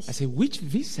ist fertig. I said, which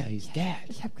visa is that?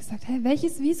 Ich habe gesagt, hä,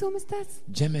 welches Visum ist das?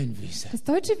 German visa. Das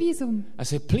deutsche Visum. I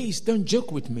said, please don't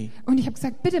joke with me. Und ich habe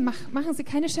gesagt, bitte machen Sie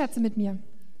keine Scherze mit mir.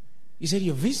 He said,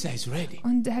 your visa is ready.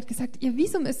 Und er hat gesagt, Ihr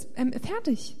Visum ist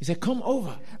fertig. He said, come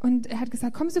over. Und er hat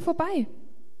gesagt, kommen Sie vorbei.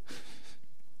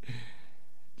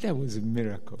 That was a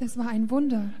miracle. Das war ein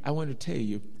Wunder. I want to tell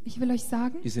you, Ich will euch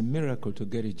sagen, it's a miracle to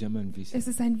get a German visa. es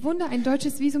ist ein Wunder, ein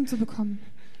deutsches Visum zu bekommen.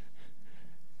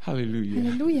 Hallelujah.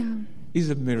 Halleluja.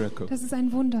 It's a miracle. Das ist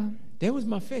ein Wunder. That was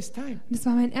my first time. Und das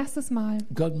war mein erstes Mal.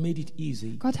 God made it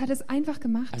easy Gott hat es einfach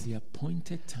gemacht, at the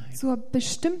appointed time. zur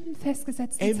bestimmten,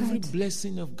 festgesetzten Every Zeit.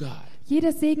 blessing of God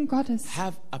Jeder Segen Gottes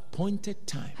have appointed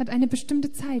time. hat eine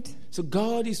bestimmte Zeit. So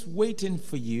God is waiting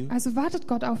for you Also wartet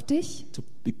Gott auf dich, to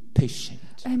be patient.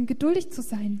 geduldig zu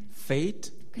sein.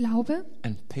 Faith Glaube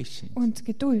and patience, und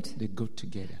Geduld they go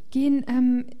together. gehen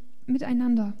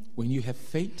miteinander. When you have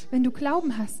faith, Wenn du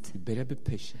Glauben hast, you better be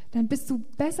patient. dann bist du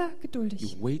besser You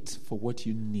geduldig wait for what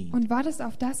you need. und wartest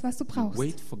auf das, was du You brauchst.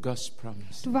 wait for God's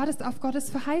promise Du wartest auf Gottes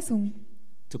Verheißung,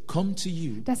 to come to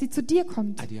you dass sie zu dir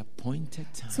kommt, at the appointed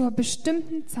time. zur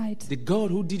bestimmten Zeit. The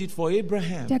God who did it for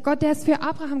Abraham, Der Gott, der es für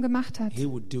Abraham gemacht hat, He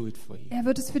will do it for you. er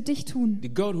wird es für dich tun. The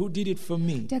God who did it for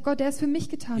me, Der Gott, der es für mich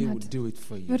He getan will hat, do it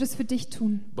for you. wird es für dich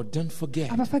tun. But don't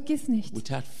forget, Aber vergiss nicht,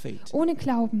 without faith, ohne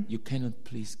Glauben you cannot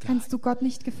please God. kannst du Gott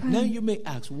nicht Now gefallen. you may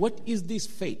ask, what is this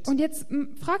faith? Und jetzt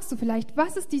fragst du vielleicht,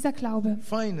 was ist dieser Glaube?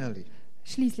 Finally,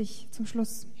 Schließlich zum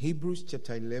Schluss. Hebrews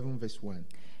chapter 11, verse 1.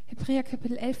 Hebräer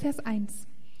Kapitel 11, Vers 1.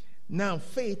 Now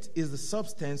faith is the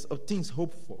substance of things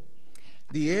hoped for,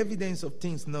 the evidence of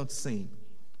things not seen.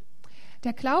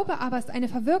 Der Glaube aber ist eine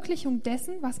Verwirklichung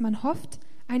dessen, was man hofft,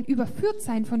 ein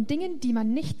Überführtsein von Dingen, die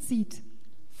man nicht sieht.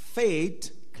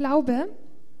 Faith Glaube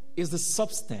is the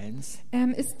substance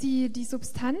ist die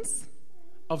Substanz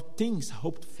of things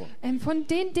hoped for, von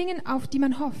den Dingen, auf die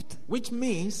man hofft. which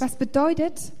means Was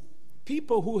bedeutet,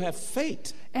 people who have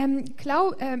faith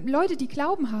Leute, die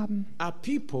Glauben haben, are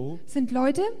people sind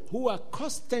Leute, who are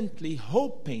constantly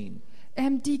hoping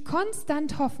die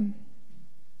konstant hoffen.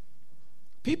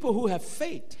 People who have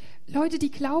faith Leute,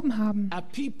 die Glauben haben, are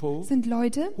people sind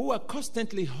Leute, who are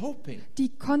constantly hoping. die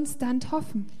konstant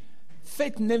hoffen.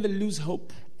 Faith never lose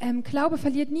hope. Glaube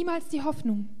verliert niemals die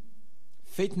Hoffnung.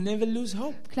 Faith never lose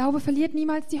hope. Glaube verliert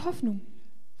niemals die Hoffnung.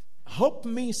 Hope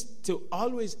means to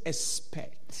always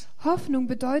expect. Hoffnung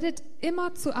bedeutet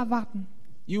immer zu erwarten.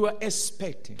 You are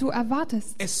expecting. Du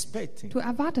erwartest. Expecting. Du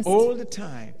erwartest. All the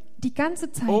time. Die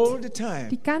ganze Zeit. All the time.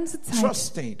 Die ganze Zeit.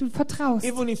 Trusting. Du vertraust.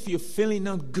 Even if you're feeling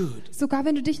not good. Sogar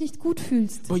wenn du dich nicht gut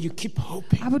fühlst. But you keep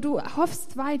hoping. Aber du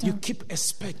hoffst weiter. You keep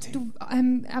expecting. Du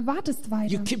erwartest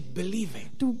weiter. You keep believing.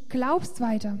 Du glaubst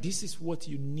weiter. This is what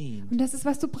you need Und das ist,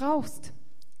 was du brauchst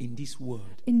in this world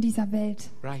in dieser Welt.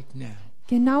 right now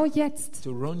Genau jetzt. to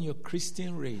run your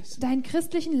Christian race Deinen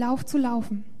christlichen Lauf zu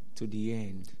laufen. to the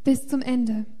end. Bis zum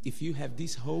Ende. If you have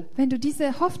this hope, Wenn du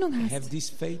diese Hoffnung have hast this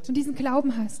faith, und diesen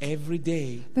Glauben hast, every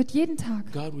day wird jeden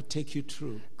Tag God will take you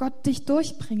through. Gott dich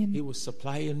durchbringen. He will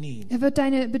supply your needs. Er wird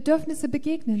deine Bedürfnisse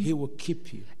begegnen. He will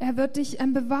keep you. Er wird dich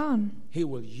bewahren He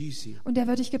will use you. und er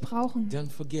wird dich gebrauchen. Don't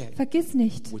forget, Vergiss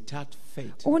nicht, without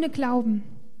faith, ohne Glauben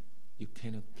you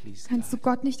cannot please kannst du God.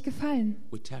 Gott nicht gefallen.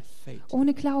 Without faith,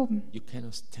 Ohne Glauben you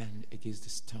cannot stand against the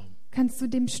storm. kannst du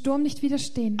dem Sturm nicht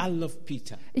widerstehen. I love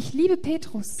Peter. Ich liebe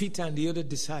Petrus. Peter and the other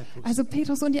disciples, Also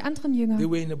Petrus und die anderen Jünger they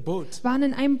were in a boat, waren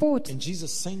in einem Boot and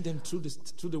Jesus sent them through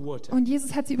the water. und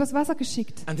Jesus hat sie übers Wasser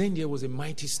geschickt. And then there was a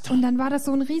mighty Und storm. dann war das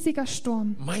so ein riesiger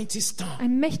Sturm, Mighty storm.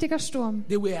 ein mächtiger Sturm.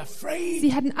 They were afraid.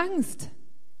 Sie hatten Angst.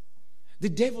 The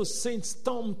devil sent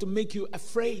storm to make you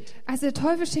afraid. Also der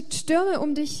Teufel schickt Stürme,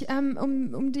 um dich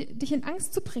dich in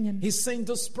Angst zu bringen. He sent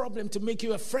those problems to make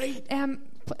you afraid.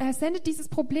 Er sendet dieses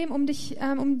Problem, um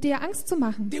dir Angst zu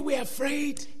machen. They were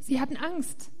afraid. Sie hatten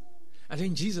Angst. And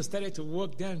then Jesus started to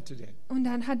walk down to them. Und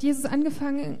dann hat Jesus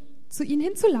angefangen, zu ihnen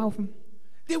hinzulaufen.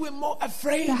 They were more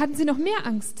afraid. Da hatten sie noch mehr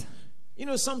Angst. You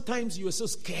know, sometimes you are so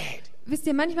scared Wisst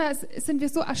ihr, manchmal sind wir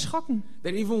so erschrocken,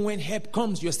 that even when help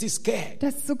comes, you're still scared.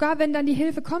 dass sogar wenn dann die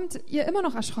Hilfe kommt, ihr immer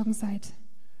noch erschrocken seid.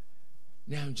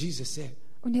 Now Jesus said,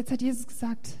 Und jetzt hat Jesus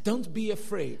gesagt, don't be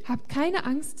afraid. habt keine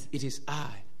Angst, It is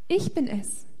I. ich bin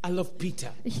es. I love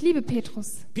Peter. Ich liebe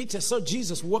Petrus. Peter saw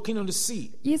Jesus walking on the sea.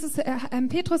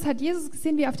 Petrus hat Jesus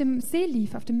gesehen, wie er auf dem See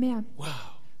lief, auf dem Meer. Wow.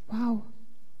 Wow.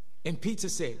 And Peter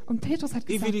said, Und Petrus hat if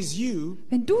it gesagt, is you,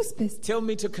 wenn du es bist, tell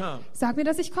me to come. sag mir,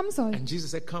 dass ich kommen soll. And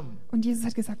Jesus said, come. Und Jesus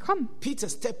hat gesagt, komm. Peter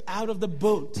stepped out of the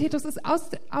boat. Petrus ist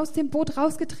aus dem Boot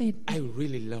rausgetreten. I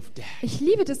really love that. Ich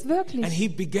liebe das And wirklich. he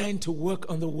began to work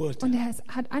on the water. Und er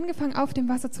hat angefangen, auf dem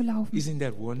Wasser zu laufen. Isn't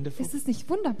that wonderful? Ist es nicht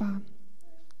wunderbar?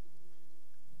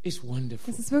 It's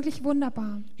wonderful. Das ist wirklich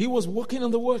wunderbar. He was walking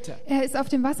on the water Er ist auf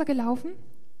dem Wasser gelaufen,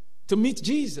 to meet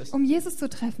Jesus. um Jesus zu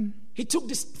treffen. He took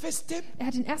this first step. Er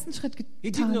hat den ersten Schritt He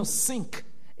did getan, not sink.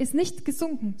 ist nicht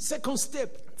gesunken. Second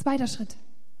step. Zweiter Schritt.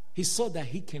 He saw that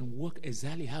he can walk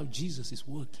exactly how Jesus is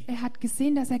walking. Er hat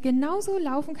gesehen, dass er genauso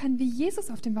laufen kann, wie Jesus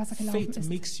auf dem Wasser gelaufen Faith ist.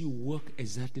 makes you walk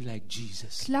exactly like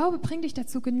Jesus. Glaube bringt dich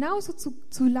dazu, genauso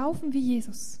zu laufen wie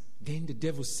Jesus. Then the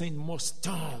devil sent more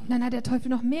storm, Und dann hat der Teufel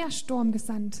noch mehr Sturm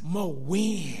gesandt more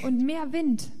wind. und mehr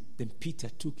Wind. Then Peter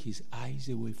took his eyes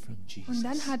away from Und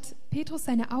dann Jesus. hat Petrus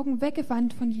seine Augen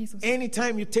weggewandt von Jesus.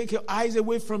 Anytime you take your eyes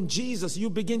away from Jesus,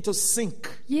 you begin to sink.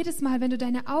 Jedes Mal, wenn du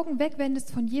deine Augen wegwendest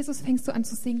von Jesus, fängst du an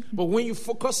zu sinken. But when you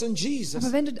focus on Jesus,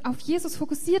 Aber wenn du auf Jesus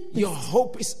fokussiert bist, your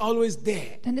hope is always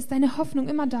there. dann ist deine Hoffnung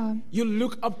immer da. You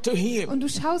look up to him, Und du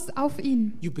schaust auf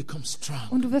ihn you become strong.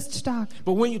 und du wirst stark.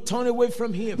 But when you turn away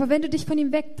from him, Aber wenn du dich von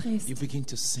ihm wegdrehst, you begin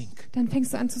to sink. dann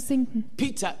fängst du an zu sinken.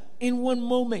 Peter, in one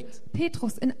moment,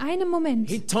 Petrus, in einem Moment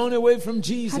he turned away from hat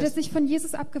er Jesus sich von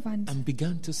Jesus abgewandt and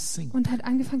began to sink. und hat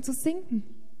angefangen zu sinken.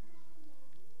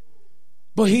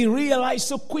 But he realized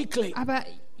so quickly, Aber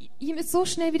ihm ist so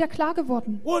schnell wieder klar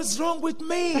geworden. what's wrong with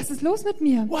me? Was ist los mit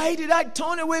mir? Why did I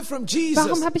turn away from Jesus?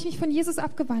 Warum habe ich mich von Jesus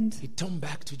abgewandt? He turned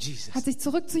back to Jesus Hat sich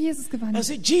zurück zu Jesus and gewandt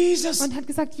said, Jesus, und hat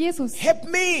gesagt, Jesus, help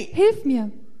me. hilf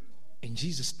mir. And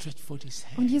Jesus stretched forth his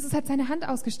Und hand Jesus hat seine Hand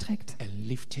ausgestreckt and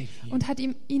lifted him und hat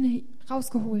ihn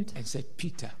rausgeholt and said,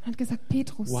 Peter, und hat gesagt,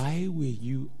 Petrus, why were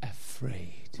you afraid?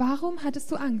 warum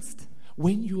hattest du Angst?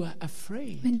 When you are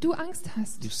afraid, Wenn du Angst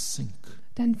hast, you sink.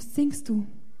 dann sinkst du.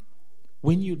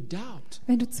 When you doubt,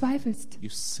 Wenn du zweifelst, you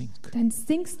sink. dann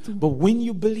sinkst du. But when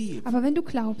you believe, Aber wenn du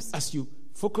glaubst, as you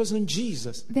focus on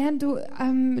Jesus, während du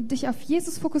dich auf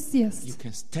Jesus you fokussierst,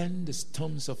 can stand the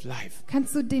storms of life.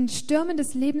 kannst du den Stürmen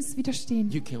des Lebens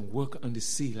widerstehen. You can walk on the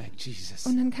sea like Jesus.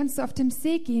 Und dann kannst du auf dem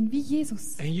See gehen wie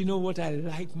Jesus. And you know what I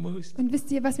like most? Und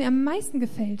wisst ihr, was mir am meisten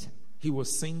gefällt? He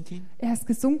was sinking. Er ist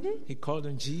gesunken, He called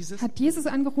on Jesus. hat Jesus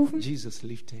angerufen. Jesus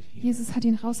lifted him Jesus hat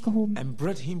ihn rausgehoben and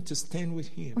brought him to stand with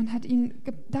him und hat ihn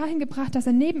dahin gebracht, dass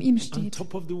er neben ihm on steht,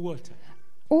 top of the water.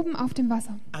 oben auf dem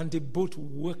Wasser. And the boat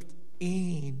worked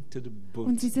into the boat.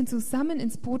 Und sie sind zusammen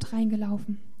ins Boot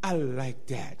reingelaufen. I like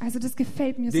that. Also das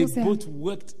gefällt mir They so sehr. both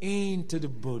worked into the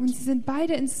boat. Und sie sind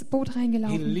beide ins Boot He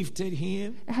reingelaufen. lifted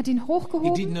him. Er hat ihn He did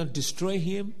hochgehoben, not destroy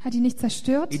him. hat ihn nicht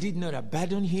zerstört, He did not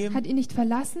abandon him. hat ihn nicht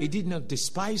verlassen, He did not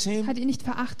despise him. hat ihn nicht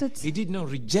verachtet, He did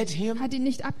not reject him. hat ihn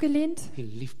nicht abgelehnt. He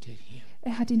lifted him.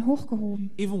 Er hat ihn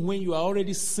hochgehoben. Even when you are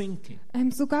already sinking,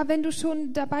 Sogar wenn du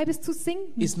schon dabei bist zu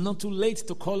sinken. it's not too late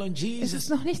to call on Es Jesus. ist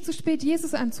noch nicht zu spät,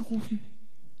 Jesus anzurufen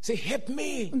Say, help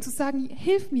me. und zu sagen,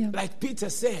 hilf mir. Like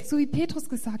Peter said, So wie Petrus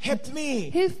gesagt help hat,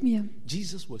 me. hilf mir.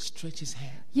 Jesus will stretch his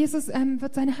hand. Jesus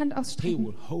wird seine Hand He ausstrecken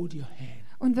will hold your hand.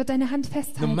 und wird deine Hand No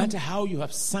festhalten. matter how you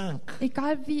have sunk,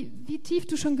 Egal wie tief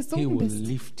du schon he gesunken will bist,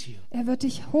 lift you. er wird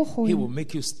dich He will hochholen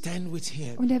make you stand with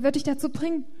him. und er wird dich dazu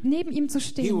bringen, neben ihm zu He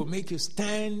will stehen. make you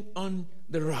stand on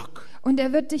the rock. Und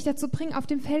er wird dich dazu bringen, auf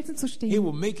dem Felsen zu He stehen.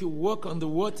 will make you walk on the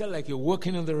water like you're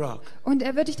walking on the rock. Und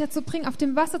er wird dich dazu bringen, auf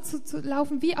dem Wasser zu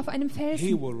laufen, wie auf einem He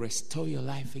Felsen. will restore your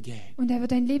life again. Und er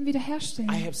wird dein Leben I wiederherstellen.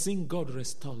 have seen God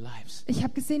restore lives. Ich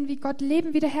habe gesehen, wie Gott Leben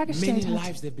Many wiederhergestellt hat.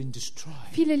 lives they've been destroyed.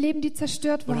 Viele Leben, die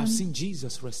zerstört But I've waren. seen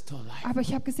Jesus restore life. Aber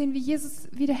ich habe gesehen, wie Jesus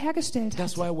wiederhergestellt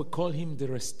That's hat. why we call him the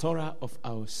restorer of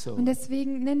our soul. Und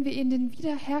deswegen nennen wir ihn den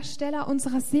Wiederhersteller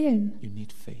unserer Seelen. You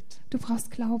need faith Du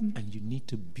brauchst Glauben. and you need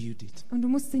to build it. Und du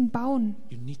musst ihn bauen.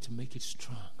 You need to make it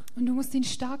strong. Und du musst ihn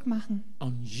stark machen.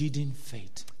 Unyielding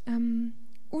faith.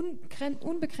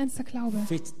 Unbegrenzter Glaube.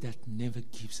 Faith that never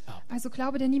gives up. Also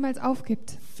Glaube, der niemals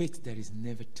aufgibt. Faith that is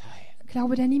never tired.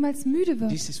 Glaube, der niemals müde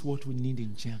wird. This is what we need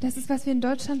in Germany. Das ist, was wir in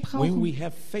Deutschland When brauchen. we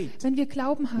have faith, Wenn wir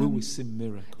Glauben we will haben, see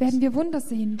miracles. werden wir Wunder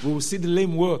sehen. We will see the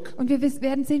lame walk. Und wir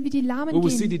werden sehen, wie die We Lahmen will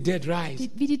see the gehen, dead rise.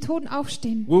 wie die Toten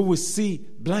aufstehen. We will see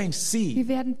blind see. Wir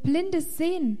werden Blindes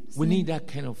sehen. We need that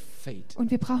kind of faith.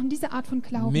 Und wir brauchen diese Art von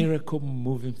Glauben. Miracle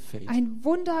moving faith. Ein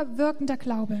wunderwirkender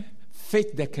Glaube.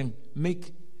 Faith that can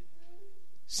make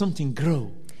something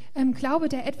grow. Glaube,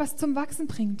 der etwas zum Wachsen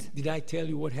bringt. Did I tell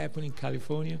you what happened in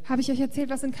California Habe ich euch erzählt,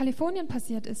 was in Kalifornien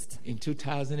passiert ist? in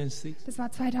 2006? Das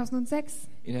war 2006.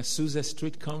 In Azusa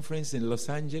Street Conference in Los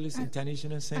Angeles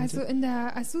International Also Center. in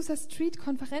der Azusa Street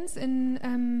Konferenz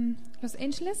in Los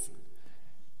Angeles.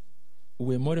 We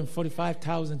were more than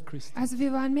 45,000 Christians Also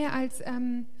wir waren mehr als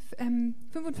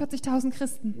 45.000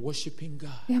 Christen. worshiping God.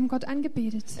 Wir haben Gott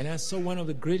angebetet. And I saw one of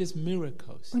the greatest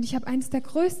miracles Und ich habe eines der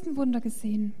größten Wunder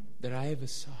gesehen, that I ever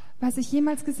saw. was ich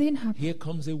jemals gesehen habe. Here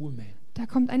comes a woman Da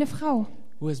kommt eine Frau,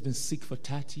 who has been sick for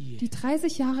 30 die years.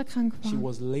 30 Jahre krank She war.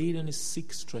 was laid on a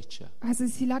sick stretcher. Also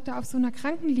sie lag da auf so einer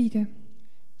Krankenliege.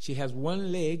 She has one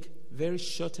leg very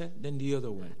shorter than the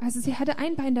other one. Also sie hatte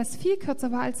ein Bein, das viel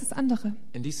kürzer war als das andere.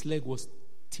 And this leg was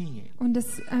thin. Und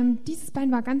dieses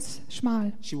Bein war ganz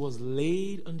schmal. She was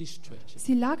laid on the stretcher,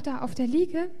 Sie lag da auf der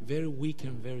Liege. very weak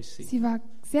and very sick. Sie war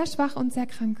sehr schwach und sehr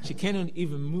krank. She cannot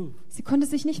even move. Sie konnte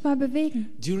sich nicht mal bewegen.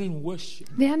 During worship,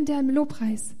 Während der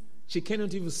Lobpreis. she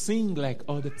cannot even sing like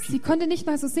other Sie people. konnte nicht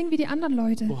mal so singen wie die anderen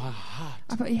Leute. But her heart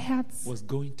Aber ihr Herz was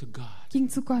going to God. ging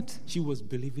zu Gott. She was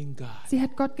believing God. Sie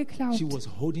hat Gott geglaubt. She was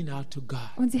holding out to God.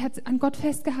 Und sie hat an Gott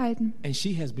festgehalten. And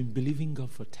she has been believing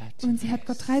God for 30 Und sie hat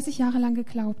Gott years. 30 Jahre lang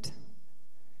geglaubt.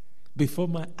 Before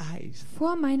my eyes,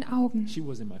 Vor meinen Augen. she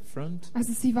was in my front.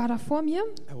 Also sie war da vor mir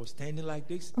I was standing like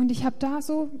this. und ich habe da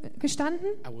so gestanden.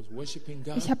 I was worshiping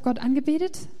God. Ich habe Gott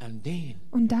angebetet. And then,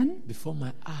 Und dann, before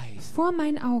my eyes, vor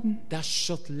meinen Augen, that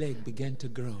short leg began to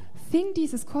grow. fing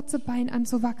dieses kurze Bein an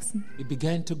zu wachsen. It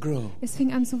began to grow. Es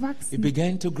fing an zu It wachsen.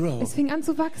 began to grow Es fing an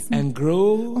zu wachsen and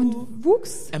grow und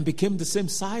wuchs and became the same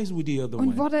size with the other und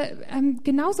one wurde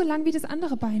genauso lang wie das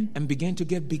andere Bein and began to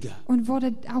get bigger. und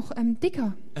wurde auch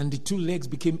dicker. And the two legs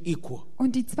became equal.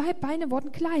 Und die zwei Beine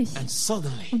wurden gleich. And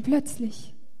suddenly, Und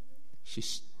plötzlich she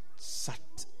sat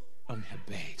on her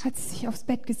bed. hat sie sich aufs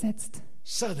Bett gesetzt.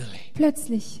 Suddenly,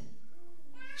 Plötzlich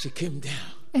she came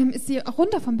down. ist sie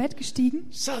runter vom Bett gestiegen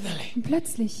Suddenly, und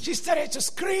plötzlich she started to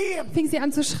scream, fing sie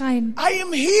an zu schreien. I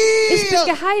am Ich bin healed.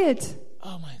 geheilt.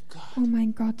 Oh my God. Oh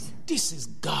mein Gott. This is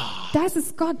God. Das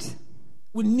ist Gott.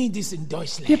 We need this in Wir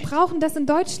Deutschland. brauchen das in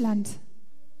Deutschland.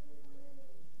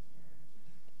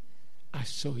 I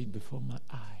saw it before my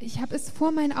eyes. Ich habe es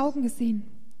vor meinen Augen gesehen.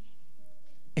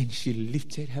 And she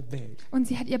lifted her bed. Und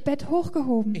sie hat ihr Bett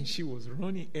hochgehoben. And she was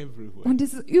running everywhere. Und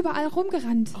ist überall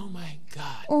rumgerannt. Oh my God.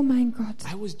 Oh mein Gott.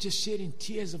 I was just shedding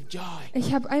tears of joy.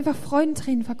 Ich habe einfach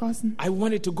Freudentränen vergossen. I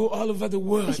wanted to go all over the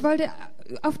world. Ich wollte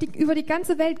über die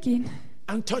ganze Welt gehen.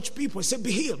 and touch people. Say, be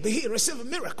healed, receive a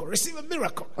miracle, receive a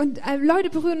miracle. Und Leute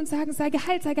berühren und sagen, sei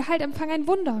geheilt, empfang ein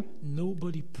Wunder.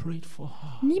 Nobody prayed for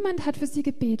her. Niemand hat für sie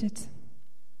gebetet.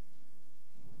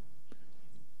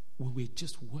 We were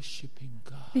just worshiping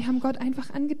God Wir haben Gott einfach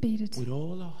angebetet. with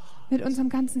all our heart. Mit unserem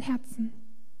ganzen Herzen.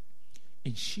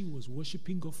 And she was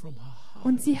worshiping God from her heart.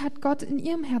 Und sie hat Gott in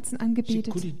ihrem Herzen She angebetet.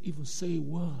 couldn't even say a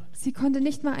word. Sie konnte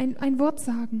nicht mal ein Wort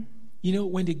sagen. You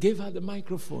know, when they gave her the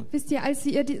microphone, Wisst ihr, als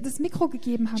sie ihr das Mikro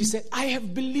gegeben she haben, said, I have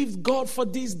believed God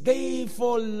for this day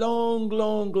for a long,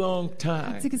 long, long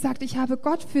hat sie time. gesagt, ich habe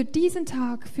Gott für diesen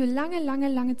Tag, für lange, lange,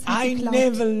 lange Zeit I geglaubt.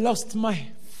 never lost my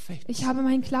faith. Ich habe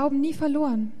meinen Glauben nie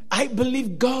verloren. I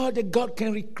believe God that God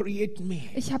can recreate me.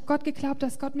 Ich habe Gott geglaubt,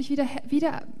 dass Gott mich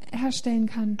wiederherstellen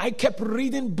kann. I kept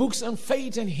reading books on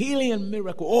faith and healing and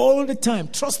miracle all the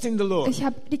time, trusting the Lord. Ich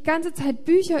habe die ganze Zeit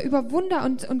Bücher über Wunder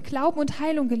und Glauben und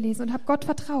Heilung gelesen und habe Gott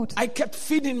vertraut. I kept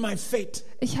feeding my faith.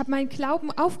 Ich habe meinen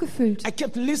Glauben aufgefüllt. I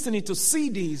kept listening to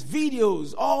CDs,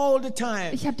 videos all the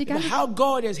time Ich habe die ganze- about how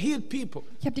God has healed people.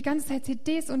 Ich habe die ganze Zeit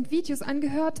CDs und Videos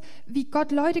angehört, wie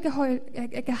Gott Leute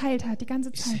geheilt hat, die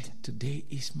ganze He Zeit. said, today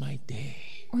is my day.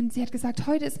 Und sie hat gesagt,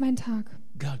 heute ist mein Tag.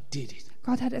 God did it.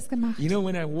 Gott hat es gemacht. You know,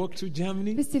 when I walk through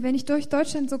Germany, Wisst ihr, wenn ich durch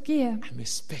Deutschland so gehe, I'm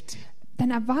expecting,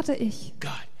 dann erwarte ich, God,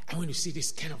 I want to see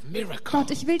this kind of miracle. Gott,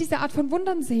 ich will diese Art von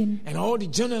Wundern sehen. And all the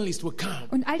journalists will come.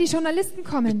 Und all die Journalisten The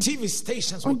kommen TV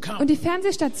stations will und come. die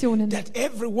Fernsehstationen, That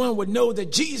everyone would know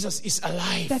that Jesus is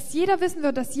alive. dass jeder wissen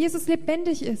wird, dass Jesus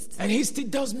lebendig ist. And he still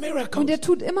does miracles. Und er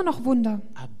tut immer noch Wunder.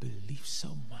 I believe so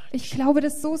much. Ich glaube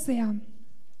das so sehr.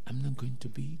 I'm not going to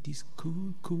be this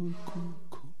cool, quiet.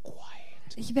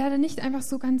 Ich werde nicht einfach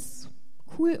so ganz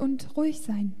cool und ruhig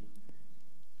sein.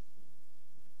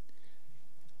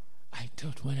 I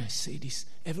thought when I say this,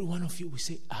 every one of you will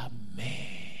say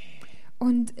Amen.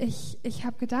 Und ich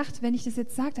habe gedacht, wenn ich das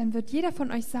jetzt sage, dann wird jeder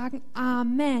von euch sagen,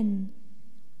 Amen.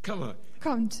 Come on.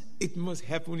 Kommt. It must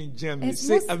happen in Germany. Es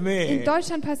Say muss Amen. in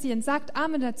Deutschland passieren. Sagt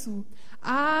Amen dazu.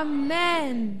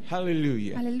 Amen.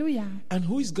 Hallelujah. Halleluja. And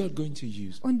who is God going to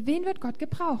use? Und wen wird Gott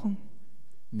gebrauchen?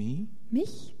 Me?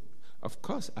 Mich? Of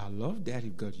course, I love that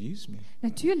if God used me.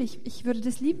 Natürlich, ich würde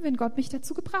das lieben, wenn Gott mich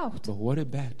dazu gebraucht. But what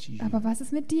about you? Aber was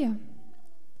ist mit dir?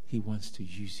 He wants to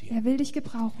use you. Er will dich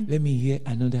gebrauchen. Let me hear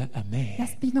another Amen.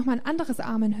 Lasst mich noch mal ein anderes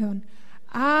Amen hören.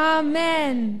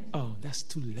 Amen. Oh, that's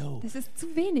too low. Das ist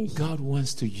zu wenig. God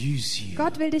wants to use you.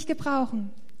 Gott will dich gebrauchen.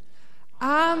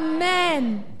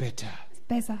 Amen. Better.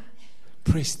 Besser.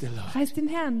 Praise the Lord. Preis dem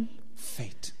Herrn.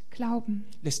 Faith. Glauben.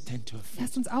 Let's stand to our feet.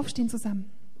 Lasst uns aufstehen zusammen.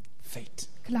 Faith.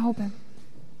 Glaube.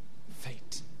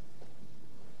 Faith.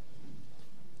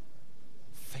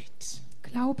 Faith.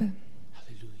 Glaube.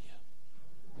 Hallelujah.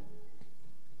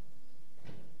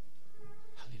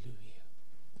 Hallelujah.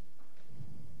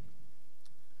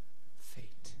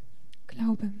 Faith.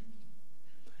 Glaube.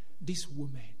 This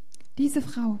woman Diese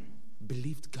Frau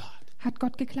believed God. hat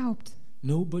Gott geglaubt.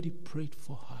 Nobody prayed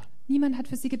for her. Niemand hat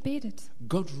für sie gebetet.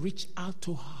 God reached out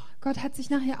to her Gott hat sich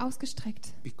nach ihr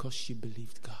ausgestreckt, because she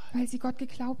believed God. weil sie Gott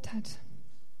geglaubt hat.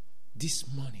 This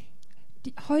morning,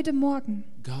 Heute Morgen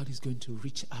God is going to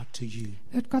reach out to you.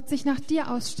 wird Gott sich nach dir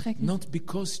ausstrecken. Not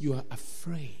because you are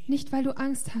afraid, Nicht, weil du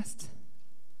Angst hast.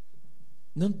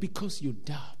 not because you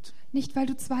doubt, Nicht, weil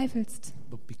du zweifelst,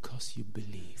 but because you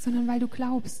believe. sondern weil du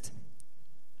glaubst.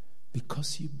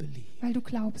 Because you believe. Weil du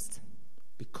glaubst.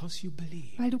 Because you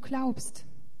believe. Weil du glaubst.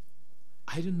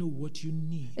 I don't know what you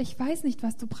need, Ich weiß nicht,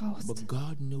 was du brauchst. but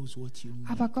God knows what you need.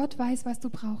 Aber Gott weiß, was du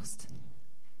brauchst.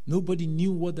 Nobody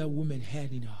knew what that woman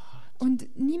had in her heart. Und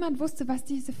niemand wusste, was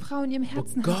diese Frau in ihrem But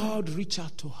Herzen hatte. God reached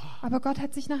out to her. Aber Gott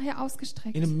hat sich nach ihr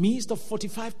ausgestreckt. In the midst of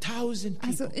 45,000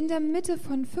 Also people, in der Mitte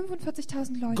von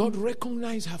 45.000 God Leuten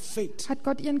recognized her faith hat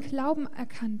Gott ihren Glauben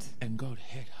erkannt. and God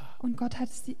had her. Und Gott hat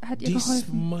ihr This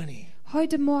geholfen. morning,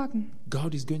 Heute Morgen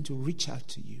God is going to reach out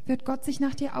to you. wird Gott sich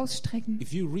nach dir ausstrecken.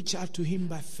 If you reach out to Him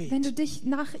by Wenn du faith, dich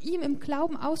nach ihm im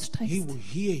Glauben He ausstreckst, will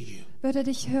hear you. wird er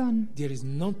dich hören. There is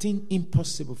nothing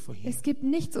impossible for Him. Es gibt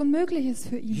nichts Unmögliches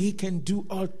für ihn. He can do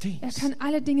all Er things. kann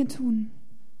alle Dinge tun.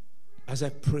 As I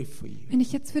pray for you, Wenn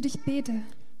ich jetzt für dich bete,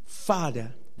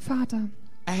 Father, Vater,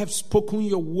 I have spoken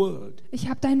your word ich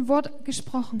habe dein Wort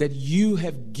gesprochen, that you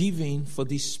have given for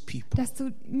these people dass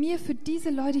du mir für diese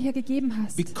Leute hier gegeben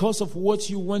hast, because of what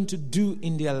you want to do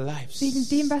in their lives. wegen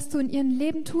dem, was du in ihrem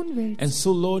Leben tun willst. And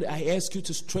so, Lord, I ask you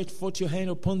to stretch forth your hand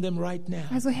upon them right now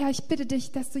Also Herr, ich bitte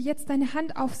dich, dass du jetzt deine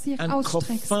Hand auf sie and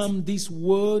ausstreckst confirm this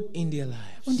word in their lives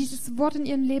und dieses Wort in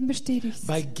ihrem Leben bestätigst,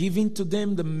 by giving to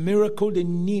them the miracle they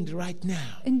need right now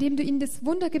indem du ihnen das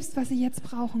Wunder gibst, was sie jetzt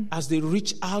brauchen. as they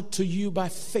reach out to you by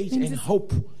faith Wenn and sie-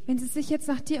 hope, Wenn sie sich jetzt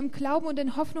nach dir im Glauben und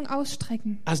in Hoffnung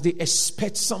ausstrecken, as they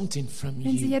expect something from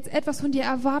wenn sie you, jetzt etwas von dir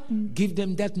erwarten, give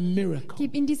them that miracle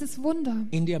gib ihnen dieses Wunder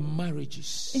in their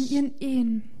marriages, in ihren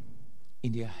Ehen,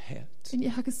 in their health, in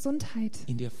ihrer Gesundheit,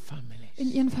 in their families, in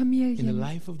ihren in the Familien,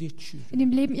 life of their children, in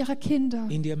dem Leben ihrer Kinder,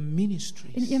 in their in ihren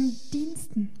ministries,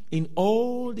 Diensten, in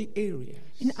all the areas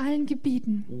in allen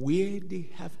Gebieten, where they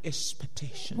have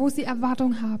expectation. wo sie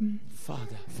Erwartung haben.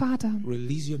 Father, Vater,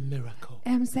 release your miracle.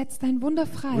 setz dein Wunder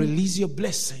frei. Release your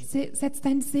blessing. Setz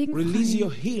deinen Segen Release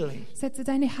your frei. healing. Setze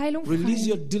deine Heilung Release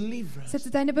your frei. deliverance. Setze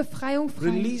deine Befreiung frei.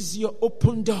 Release your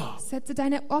open door. Setze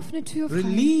deine offene Tür frei.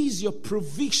 Release your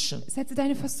provision. Setze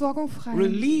deine Versorgung frei.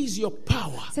 Release your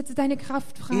power. Setze deine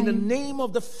Kraft In the frei. name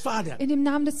of the Father. In dem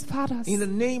Namen des Vaters. In the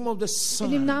name of the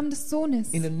In dem Son. Namen des Sohnes.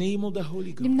 In the name of the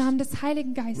Holy In dem Namen Ghost. des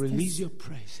Heiligen Release Geistes. your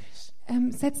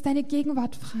presence Setz deine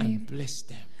Gegenwart frei and bless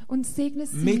them. und segne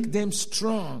Make sie. them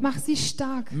strong. Mach sie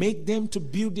stark. Make them to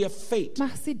build their faith.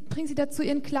 Bring sie dazu,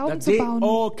 ihren Glauben That zu they bauen,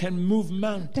 all can move dass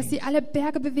mountains sie alle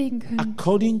Berge bewegen können,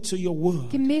 according to your word.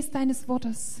 gemäß deines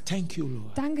Wortes. Thank you,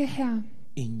 Lord. Danke, Herr.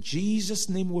 In Jesus'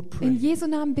 name we In pray. Jesu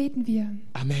Namen beten wir.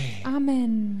 Amen.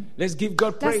 Amen. Let's give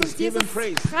God Lass praise. uns Give Jesus him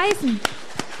praise. preisen.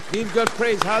 Give God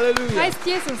praise. Hallelujah. Preist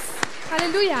Jesus.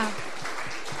 Halleluja.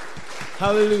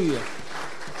 Hallelujah.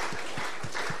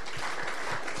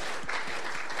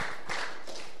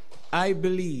 I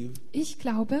believe Ich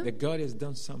glaube, that God has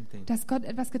done something dass Gott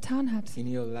etwas getan hat. in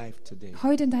your life today.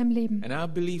 Heute in deinem Leben. And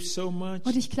I believe so much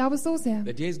Und ich glaube so sehr,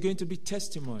 that there's going to be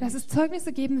testimony. dass es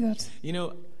Zeugnisse geben wird. You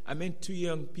know, I met two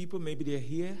young people, maybe they're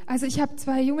here, Also ich habe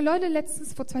 2 junge Leute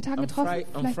letztens vor 2 Tagen On getroffen. Fri-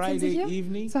 on Vielleicht sind sie Friday hier.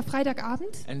 evening. Es war Freitagabend.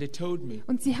 and they told me,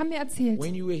 Und sie haben mir erzählt,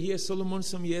 when you were here, Solomon,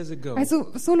 some years ago, also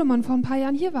Solomon vor ein paar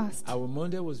Jahren hier warst, our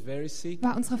mother was very sick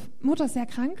war unsere Mutter sehr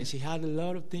krank and she had a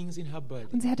lot of things in her body.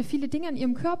 und sie hatte viele Dinge an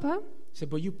ihrem Körper. She said,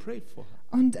 but you prayed for her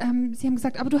Und sie haben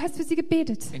gesagt, aber du hast für sie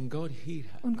gebetet. and God healed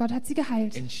her. Und Gott hat sie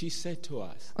geheilt. And she said to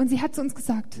us, Und sie hat zu uns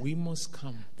gesagt, we must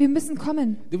come. wir müssen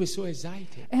kommen. They were so excited.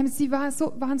 Sie waren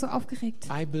so aufgeregt.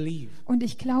 I believe Und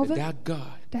ich glaube, that God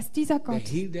dass dieser that Gott,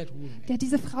 healed that woman der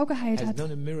diese Frau geheilt has hat,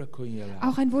 done a miracle in your life.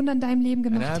 auch ein Wunder in deinem Leben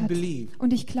And gemacht I hat. believe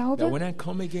Und ich that glaube, when I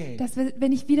come again, dass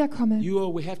wenn ich wiederkomme, you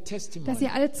all will have dass testimony.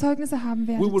 ihr alle Zeugnisse haben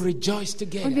We will werdet. rejoice Und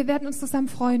together wir werden uns zusammen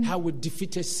freuen, how we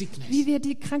defeated sickness, wie wir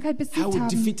die Krankheit besiegt how we haben,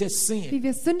 defeated sin, wie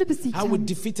wir Sünde besiegt how we haben,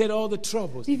 defeated all the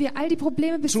troubles wie wir all die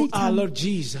Probleme through besiegt our haben Lord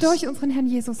Jesus. durch unseren Herrn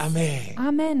Jesus. Amen.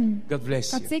 Amen. God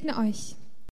bless Gott you. segne euch.